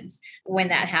students when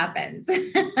that happens.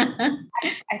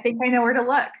 I think I know where to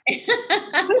look.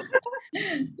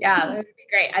 Yeah, that would be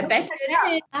great. I bet you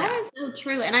it is. That is so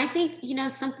true. And I think,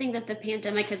 something that the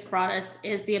pandemic has brought us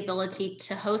is the ability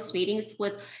to host meetings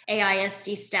with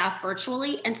AISD staff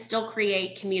virtually and still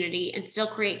create community and still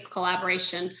create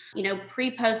collaboration.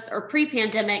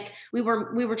 Pre-pandemic, we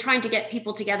were trying to get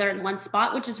people together in one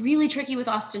spot, which is really tricky with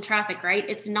Austin traffic, right?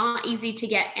 It's not easy to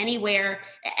get anywhere,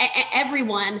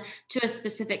 everyone to a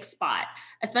specific spot,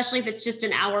 especially if it's just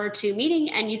an hour or two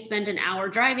meeting and you spend an hour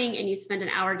driving and you spend an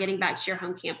hour getting back to your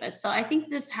home campus. So I think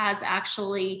this has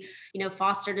actually,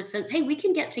 fostered a sense, hey, we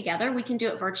can get together, we can do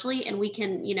it virtually, and we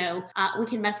can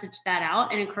message that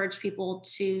out and encourage people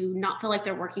to not feel like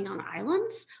they're working on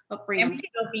islands, but bring them. And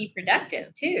we can be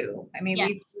productive too. I mean, Yes.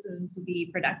 we've chosen to be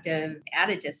productive at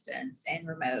a distance and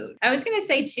remote. I was going to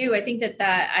say too, I think that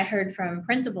I heard from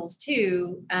principals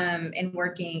too, in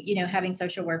working, having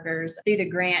social workers through the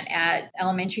grant at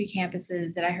elementary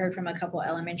campuses, that I heard from a couple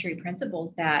elementary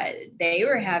principals that they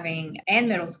were having, and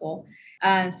middle school,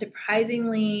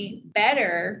 surprisingly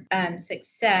better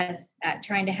success at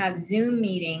trying to have Zoom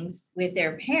meetings with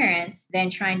their parents than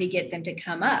trying to get them to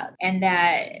come up. And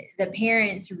that the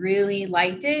parents really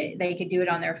liked it. They could do it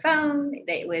on their phone.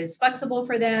 It was flexible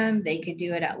for them. They could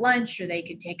do it at lunch, or they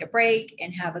could take a break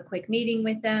and have a quick meeting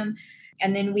with them.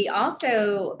 And then we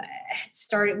also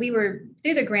through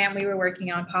the grant, we were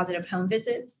working on positive home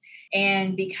visits.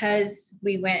 And because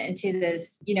we went into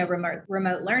this,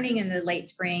 remote learning in the late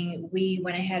spring, we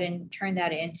went ahead and turned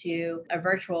that into a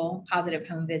virtual positive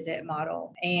home visit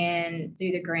model and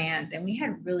through the grants. And we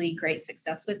had really great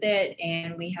success with it.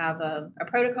 And we have a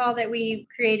protocol that we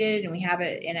created, and we have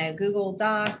it in a Google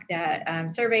Doc,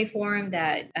 that survey form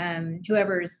that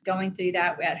whoever's going through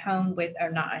that at home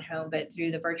or not at home, but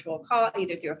through the virtual call,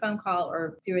 either through a phone call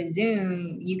or through a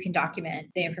Zoom, you can document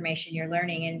the information you're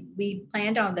learning. And we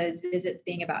planned on those visits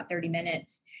being about 30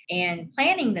 minutes and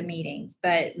planning the meetings,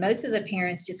 but most of the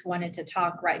parents just wanted to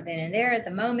talk right then and there at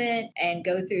the moment and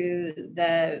go through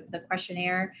the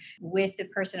questionnaire with the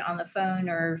person on the phone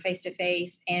or face to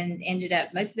face, and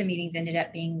most of the meetings ended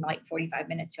up being like 45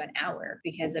 minutes to an hour,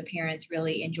 because the parents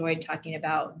really enjoyed talking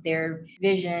about their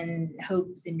visions,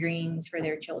 hopes, and dreams for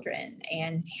their children,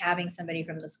 and having somebody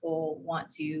from the school want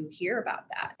to hear about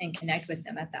that and connect with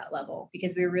them at that level,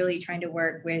 because we're really trying to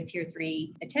work with tier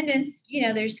 3 attendance.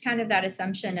 There's kind of that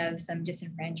assumption of some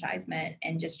disenfranchisement,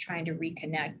 and just trying to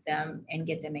reconnect them and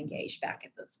get them engaged back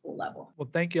at the school level. Well,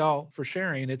 thank you all for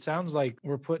sharing. It sounds like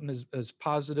we're putting as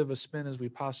positive a spin as we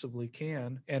possibly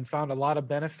can, and found a lot of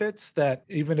benefits that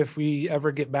even if we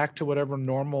ever get back to whatever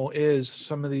normal is,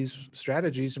 some of these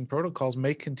strategies and protocols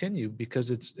may continue,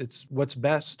 because it's what's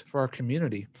best for our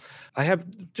community. I have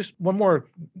just one more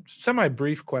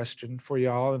semi-brief question for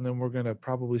y'all, and then we're going to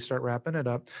probably start wrapping it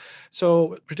up.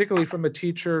 So particularly from a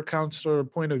teacher, counselor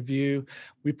point of view,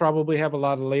 we probably have a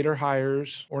lot of later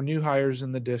hires or new hires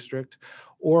in the district.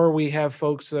 or we have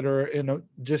folks that are in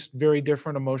just very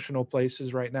different emotional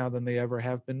places right now than they ever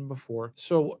have been before.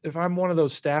 So if I'm one of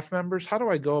those staff members, how do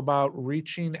I go about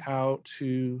reaching out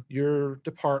to your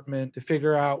department to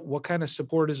figure out what kind of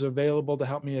support is available to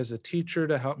help me as a teacher,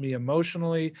 to help me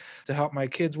emotionally, to help my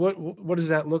kids? What does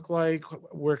that look like?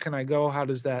 Where can I go? How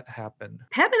does that happen?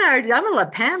 Pam and I, I'm gonna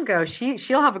let Pam go.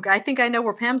 She'll have I think I know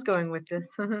where Pam's going with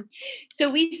this. So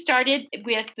we started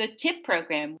with the TIP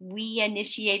program. We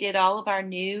initiated all of our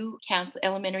new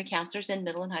elementary counselors and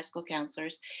middle and high school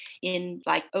counselors in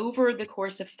like over the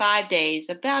course of 5 days,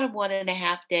 about a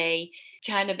 1.5 day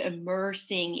kind of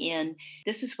immersing in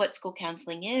this is what school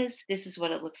counseling is. This is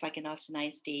what it looks like in Austin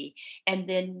ISD. And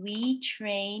then we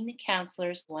train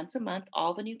counselors once a month,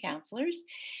 all the new counselors.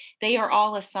 They are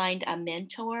all assigned a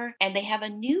mentor and they have a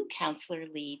new counselor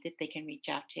lead that they can reach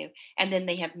out to. And then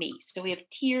they have me. So we have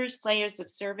tiers, layers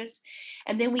of service.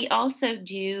 And then we also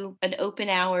do an open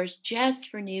hours just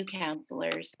for new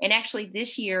counselors. And actually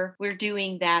this year we're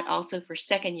doing that also for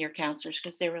second year counselors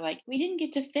because they were like, we didn't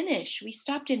get to finish. We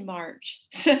stopped in March.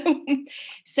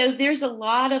 So there's a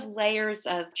lot of layers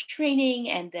of training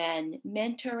and then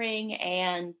mentoring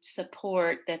and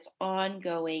support that's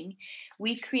ongoing.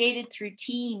 We've created through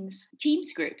teams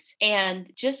groups, and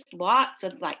just lots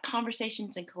of like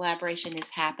conversations and collaboration is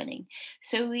happening.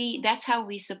 So that's how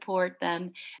we support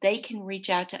them. They can reach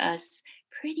out to us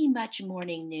pretty much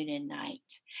morning, noon, and night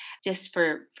just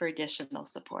for additional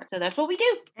support. So that's what we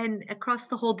do. And across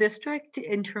the whole district,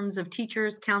 in terms of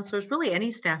teachers, counselors, really any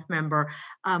staff member,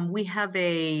 we have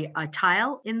a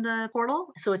tile in the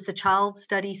portal. So it's the Child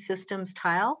Study Systems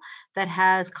tile that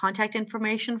has contact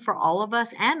information for all of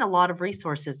us and a lot of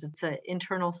resources. It's an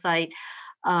internal site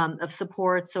of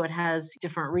support. So it has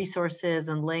different resources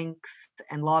and links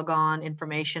and log on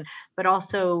information, but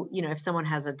also, if someone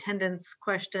has attendance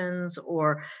questions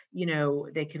or,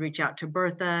 they could reach out to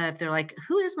Bertha. If they're like,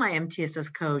 who is my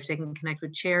MTSS coach? They can connect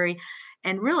with Cherry.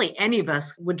 And really, any of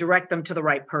us would direct them to the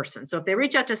right person. So if they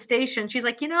reach out to Station, she's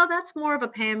like, that's more of a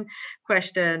Pam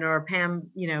question, or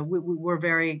Pam, we're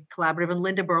very collaborative. And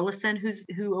Linda Burleson,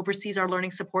 who oversees our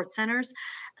learning support centers.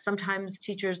 Sometimes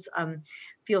teachers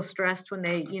feel stressed when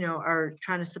they, are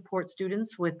trying to support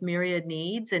students with myriad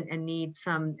needs and need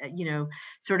some,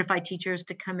 certified teachers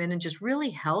to come in and just really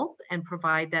help and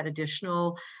provide that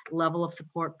additional level of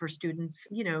support for students,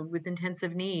 with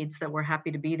intensive needs, that we're happy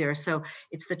to be there. So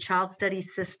it's the Child Study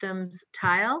Systems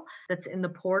tile that's in the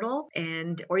portal,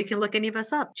 or you can look any of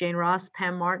us up: Jane Ross,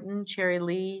 Pam Martin, Cherry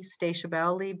Lee, Stacia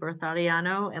Bowley, Bertha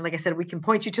Ariano. And like I said, we can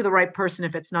point you to the right person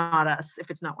if it's not us,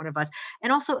 if it's not one of us.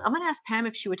 And also, I'm going to ask Pam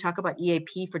if she would talk about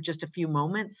EAP for just a few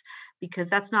moments, because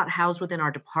that's not housed within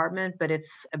our department, but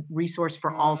it's a resource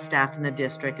for all staff in the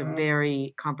district, a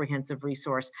very comprehensive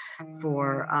resource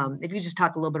for, if you just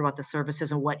talk a little bit about the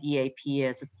services and what EAP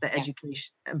is. It's the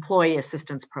Education Employee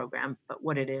Assistance Program, but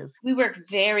what it is. We work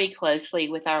very closely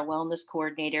with our wellness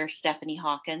coordinator, Stephanie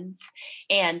Hawkins,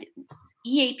 and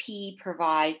EAP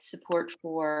provides support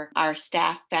for our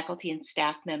staff, faculty, and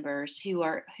staff members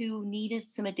who need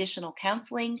some additional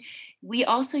counseling. We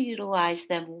also utilize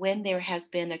them when there has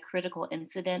been a critical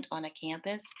incident on a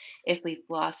campus. If we've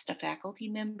lost a faculty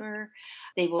member,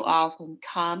 they will often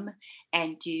come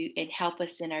and help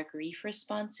us in our grief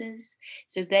responses.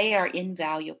 So they are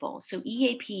invaluable. So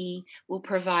EAP will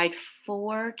provide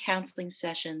 4 counseling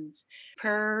sessions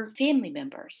per family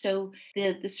member. So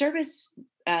the service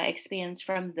expands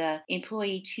from the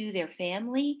employee to their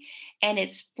family, and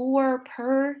it's 4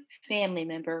 per family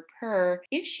member per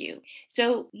issue.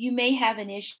 So you may have an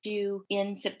issue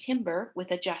in September with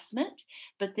adjustment,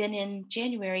 but then in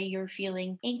January you're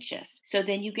feeling anxious. So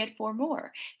then you get 4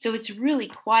 more. So it's really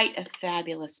quite a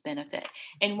fabulous benefit.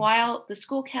 And while the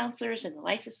school counselors and the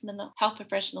licensed mental health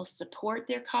professionals support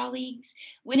their colleagues,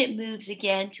 when it moves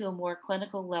again to a more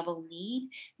clinical level need,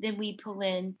 then we pull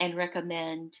in and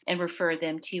recommend and refer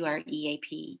them to our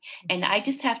EAP. And I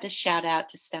just have to shout out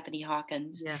to Stephanie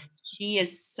Hawkins. Yes. She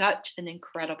is such an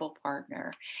incredible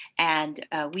partner, and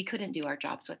we couldn't do our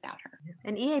jobs without her.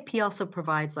 And EAP also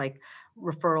provides like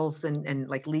referrals and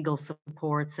like legal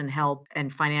supports and help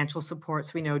and financial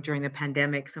supports. We know during the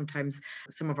pandemic, sometimes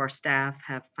some of our staff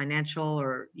have financial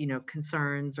or,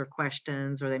 concerns or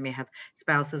questions, or they may have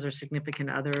spouses or significant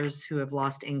others who have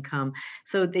lost income.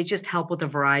 So they just help with a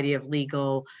variety of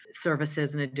legal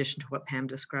services in addition to what Pam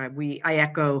described. I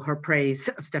echo her praise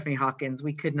of Stephanie Hawkins.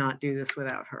 We could not do this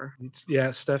without her.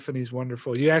 Yeah, Stephanie's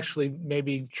wonderful. You actually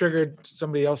maybe triggered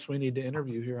somebody else we need to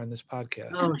interview here on this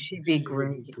podcast. Oh, she'd be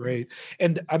great. Great.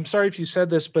 And I'm sorry if you said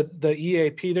this, but the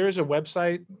EAP, there is a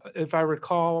website, if I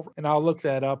recall, and I'll look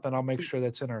that up and I'll make sure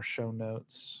that's in our show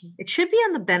notes. It should be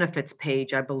on the benefits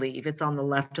page, I believe. It's on the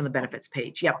left on the benefits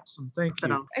page. Yep. Awesome. Thank But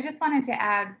you. I just wanted to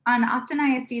add on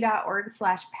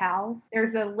austinisd.org/PALS,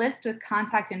 there's a list with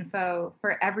contact info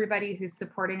for everybody who's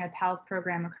supporting a PALS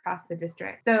program across the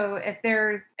district. So if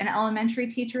there's an elementary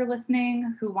teacher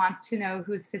listening who wants to know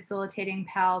who's facilitating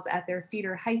PALS at their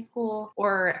feeder high school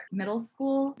or middle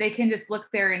school, they can just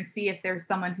look there and see if there's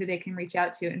someone who they can reach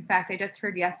out to. In fact, I just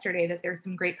heard yesterday that there's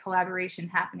some great collaboration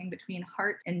happening between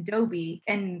Hart and Dobie,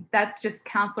 and that's just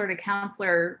counselor to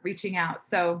counselor reaching out.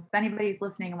 So if anybody's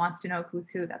listening and wants to know who's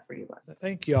who, that's where you look.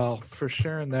 Thank you all for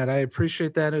sharing that. I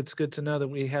appreciate that. It's good to know that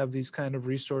we have these kind of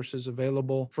resources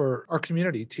available for our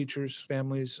community, teachers,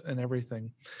 families, and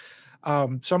everything. So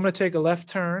I'm going to take a left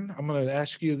turn. I'm going to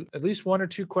ask you at least one or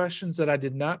two questions that I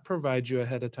did not provide you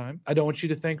ahead of time. I don't want you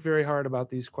to think very hard about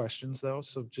these questions, though.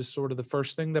 So just sort of the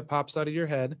first thing that pops out of your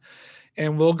head.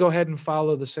 And we'll go ahead and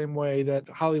follow the same way that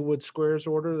Hollywood Squares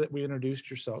order that we introduced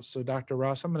yourself. So Dr.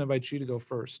 Ross, I'm going to invite you to go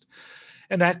first.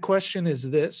 And that question is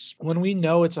this: when we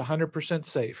know it's 100%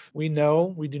 safe, we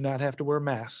know we do not have to wear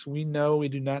masks, we know we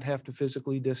do not have to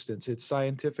physically distance, it's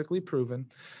scientifically proven,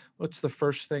 what's the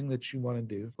first thing that you want to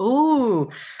do? Ooh,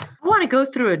 I want to go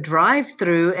through a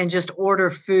drive-through and just order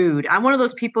food. I'm one of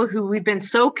those people who we've been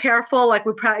so careful, like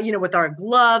we probably, with our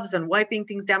gloves and wiping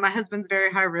things down. My husband's very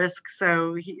high risk,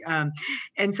 so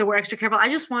and so we're extra careful. I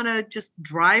just want to just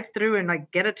drive through and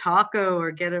like get a taco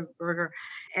or get a burger.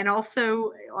 And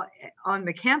also on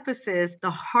the campuses,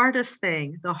 the hardest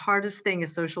thing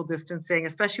is social distancing,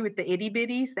 especially with the itty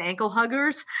bitties, the ankle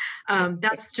huggers.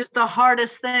 That's just the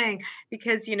hardest thing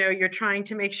because, you're trying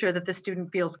to make sure that the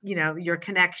student feels, your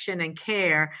connection and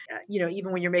care,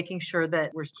 even when you're making sure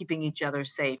that we're keeping each other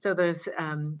safe. So those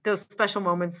special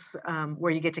moments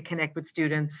where you get to connect with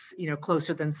students,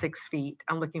 closer than 6 feet.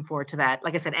 I'm looking forward to that.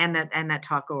 Like I said, and that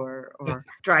taco or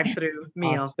drive-through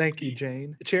meal. Awesome. Thank you,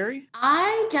 Jane. Cherry?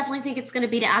 I definitely think it's going to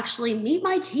be to actually meet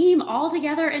my team all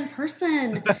together in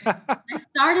person. I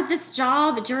started this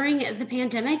job during the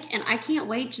pandemic, and I can't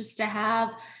wait just to have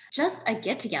just a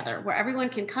get together where everyone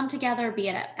can come together, be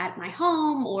it at my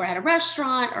home or at a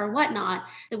restaurant or whatnot,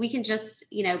 that we can just,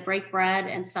 break bread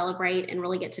and celebrate and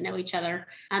really get to know each other.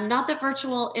 Not that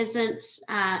virtual isn't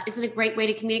a great way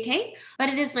to communicate, but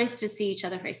it is nice to see each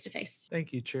other face to face.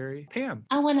 Thank you, Cherry. Pam?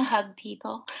 I want to hug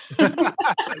people.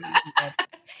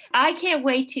 I can't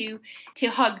wait to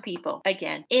hug people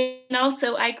again. And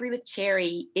also, I agree with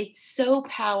Cherry. It's so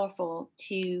powerful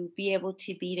to be able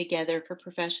to be together for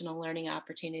professional learning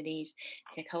opportunities,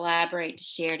 to collaborate, to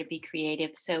share, to be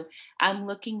creative. So I'm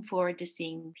looking forward to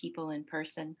seeing people in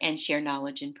person and share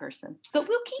knowledge in person. But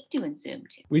we'll keep doing Zoom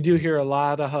too. We do hear a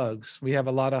lot of hugs. We have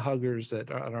a lot of huggers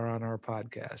that are on our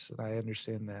podcast, and I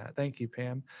understand that. Thank you,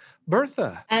 Pam.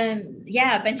 Bertha?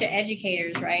 Yeah, a bunch of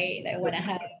educators, right, that want to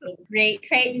have create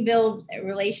and build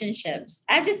relationships.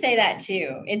 I have to say that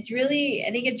too. I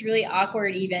think it's really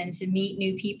awkward even to meet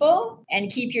new people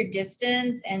and keep your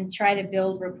distance and try to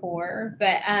build rapport.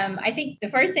 But I think the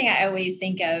first thing I always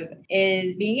think of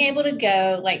is being able to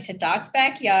go like to Doc's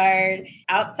backyard,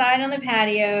 outside on the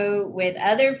patio with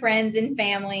other friends and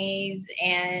families,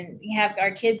 and have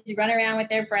our kids run around with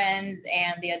their friends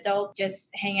and the adults just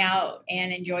hang out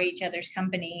and enjoy each other's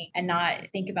company and not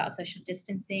think about social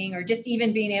distancing or just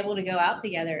even being able to go out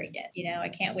together again. I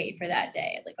can't wait for that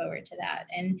day. I look forward to that.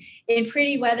 And in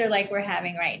pretty weather like we're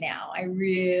having right now, I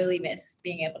really miss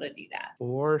being able to do that.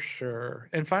 For sure.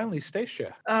 And finally,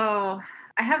 Stacia. Oh,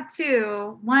 I have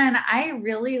two. One, I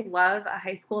really love a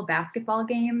high school basketball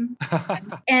game.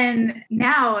 And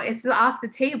now it's just off the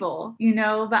table,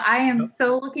 but I am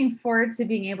so looking forward to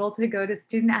being able to go to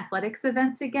student athletics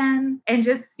events again and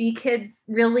just see kids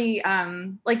really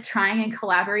like trying and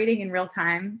collaborating in real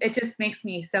time. It just makes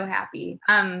me so happy.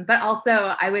 But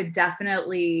also I would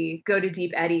definitely go to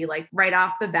Deep Eddy, like right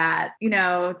off the bat,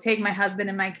 take my husband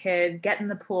and my kid, get in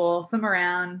the pool, swim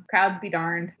around, crowds be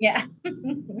darned. Yeah.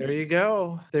 There you go.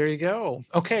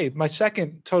 Okay, my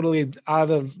second totally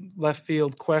out of left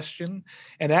field question.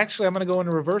 And actually, I'm going to go in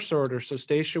reverse order. So,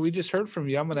 Stacia, we just heard from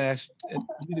you. I'm going to ask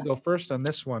you to go first on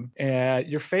this one.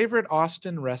 Your favorite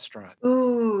Austin restaurant?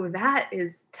 Ooh, that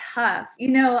is tough.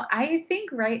 I think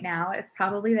right now it's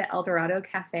probably the El Dorado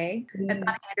Cafe. It's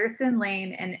on Anderson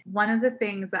Lane. And one of the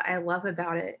things that I love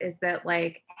about it is that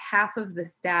like half of the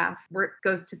staff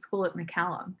goes to school at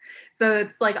McCallum. So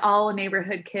it's like all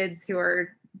neighborhood kids who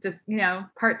are just,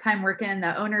 part-time working.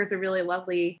 The owner is a really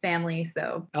lovely family.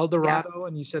 So El Dorado,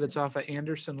 and you said it's off of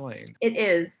Anderson Lane. it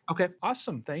is. Okay,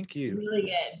 awesome. Thank you. Really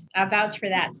good. I vouch for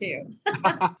that too.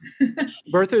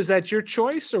 Bertha, is that your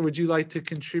choice, or would you like to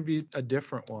contribute a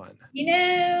different one?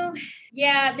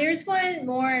 Yeah, there's one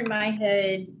more in my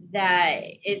head that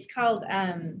it's called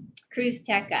Cruz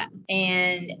Teca,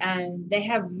 and they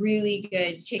have really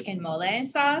good chicken mole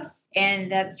sauce,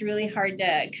 and that's really hard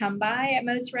to come by at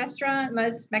most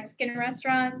Mexican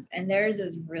restaurants, and theirs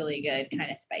is really good,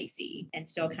 kind of spicy and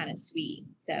still kind of sweet.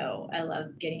 So I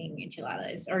love getting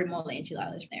enchiladas or mole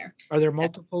enchiladas from there. Are there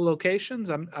multiple locations?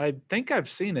 I think I've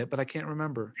seen it, but I can't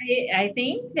remember. I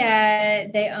think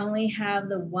that they only have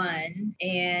the one,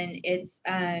 and it's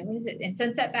what is it, in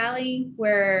Sunset Valley,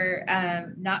 where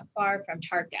not far from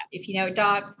Tarka. If you know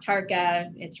Docks,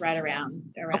 Tarka, it's right around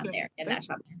there in that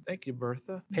shop. Thank you,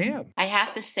 Bertha. Pam. I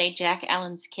have to say Jack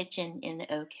Allen's Kitchen in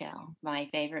Oak Hill, my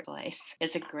favorite place.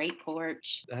 It's a great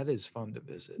porch. That is fun to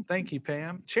visit. Thank you,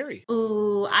 Pam. Cherry.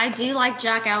 Ooh, I do like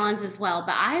Jack Allen's as well,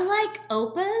 but I like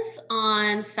Opa's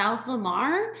on South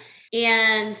Lamar.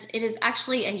 And it is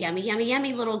actually a yummy, yummy,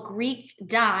 yummy little Greek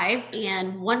dive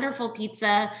and wonderful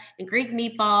pizza and Greek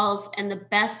meatballs and the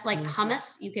best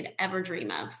hummus you could ever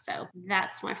dream of. So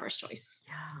that's my first choice.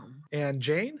 And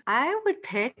Jane? I would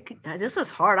pick, this is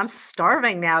hard. I'm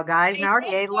starving now, guys. And I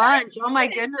already ate lunch. Oh my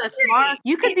goodness, Mark.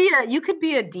 You could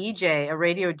be a DJ, a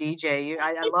radio DJ.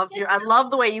 I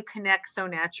love the way you connect so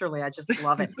naturally. I just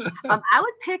love it. I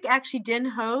would pick actually Din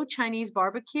Ho Chinese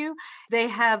barbecue. They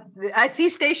have, I see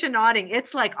Station nodding.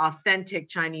 It's like authentic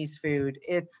Chinese food.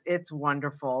 It's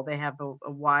wonderful. They have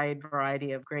a wide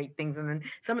variety of great things. And then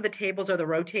some of the tables are the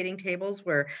rotating tables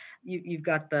where you've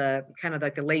got the kind of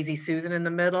like the lazy Susan in the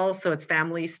middle. So it's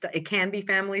it can be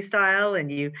family style,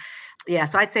 and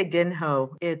so I'd say Din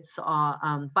Ho. It's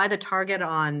by the Target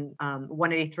on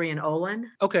 183 in Olin.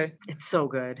 Okay. It's so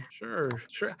good.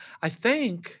 Sure. I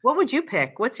think. What would you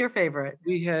pick? What's your favorite?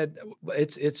 We had,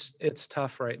 it's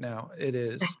tough right now. It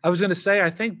is. I was going to say,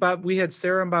 I think we had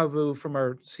Sarah and Bavu from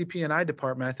our CP&I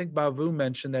department. I think Bavu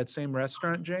mentioned that same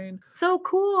restaurant, Jane. So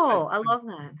cool. I love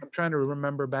that. I'm trying to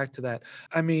remember back to that.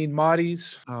 I mean,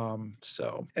 Maudie's. And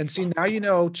see, now you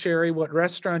know, Cherry, what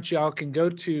restaurants y'all can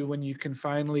go to when you can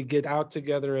finally get out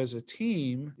together as a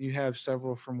team. You have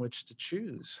several from which to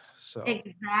choose. So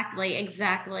Exactly.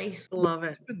 Love it.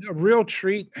 It's been a real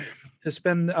treat to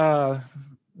spend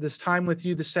this time with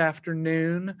you this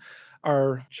afternoon.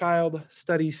 Our Child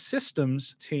Study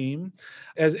Systems team.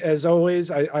 As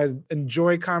always, I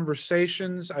enjoy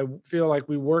conversations. I feel like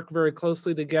we work very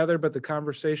closely together, but the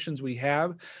conversations we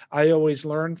have, I always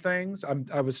learn things.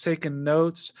 I was taking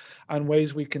notes on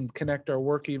ways we can connect our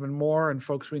work even more and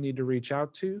folks we need to reach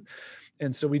out to.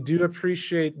 And so we do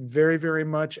appreciate very, very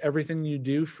much everything you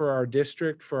do for our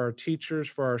district, for our teachers,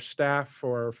 for our staff,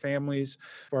 for our families,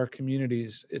 for our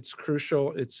communities. It's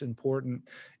crucial. It's important.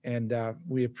 And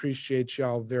we appreciate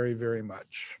y'all very, very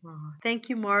much. Thank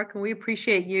you, Mark. And we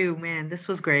appreciate you, man. This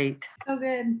was great. So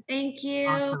good. Thank you.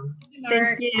 Awesome.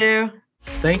 Thank you.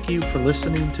 Thank you for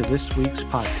listening to this week's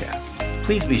podcast.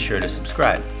 Please be sure to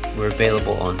subscribe. We're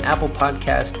available on Apple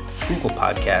Podcast, Google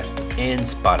Podcast, and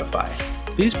Spotify.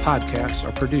 These podcasts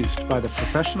are produced by the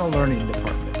Professional Learning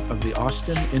Department of the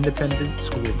Austin Independent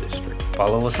School District.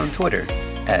 Follow us on Twitter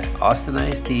at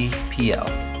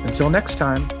AustinISDPL. Until next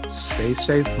time, stay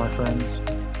safe, my friends.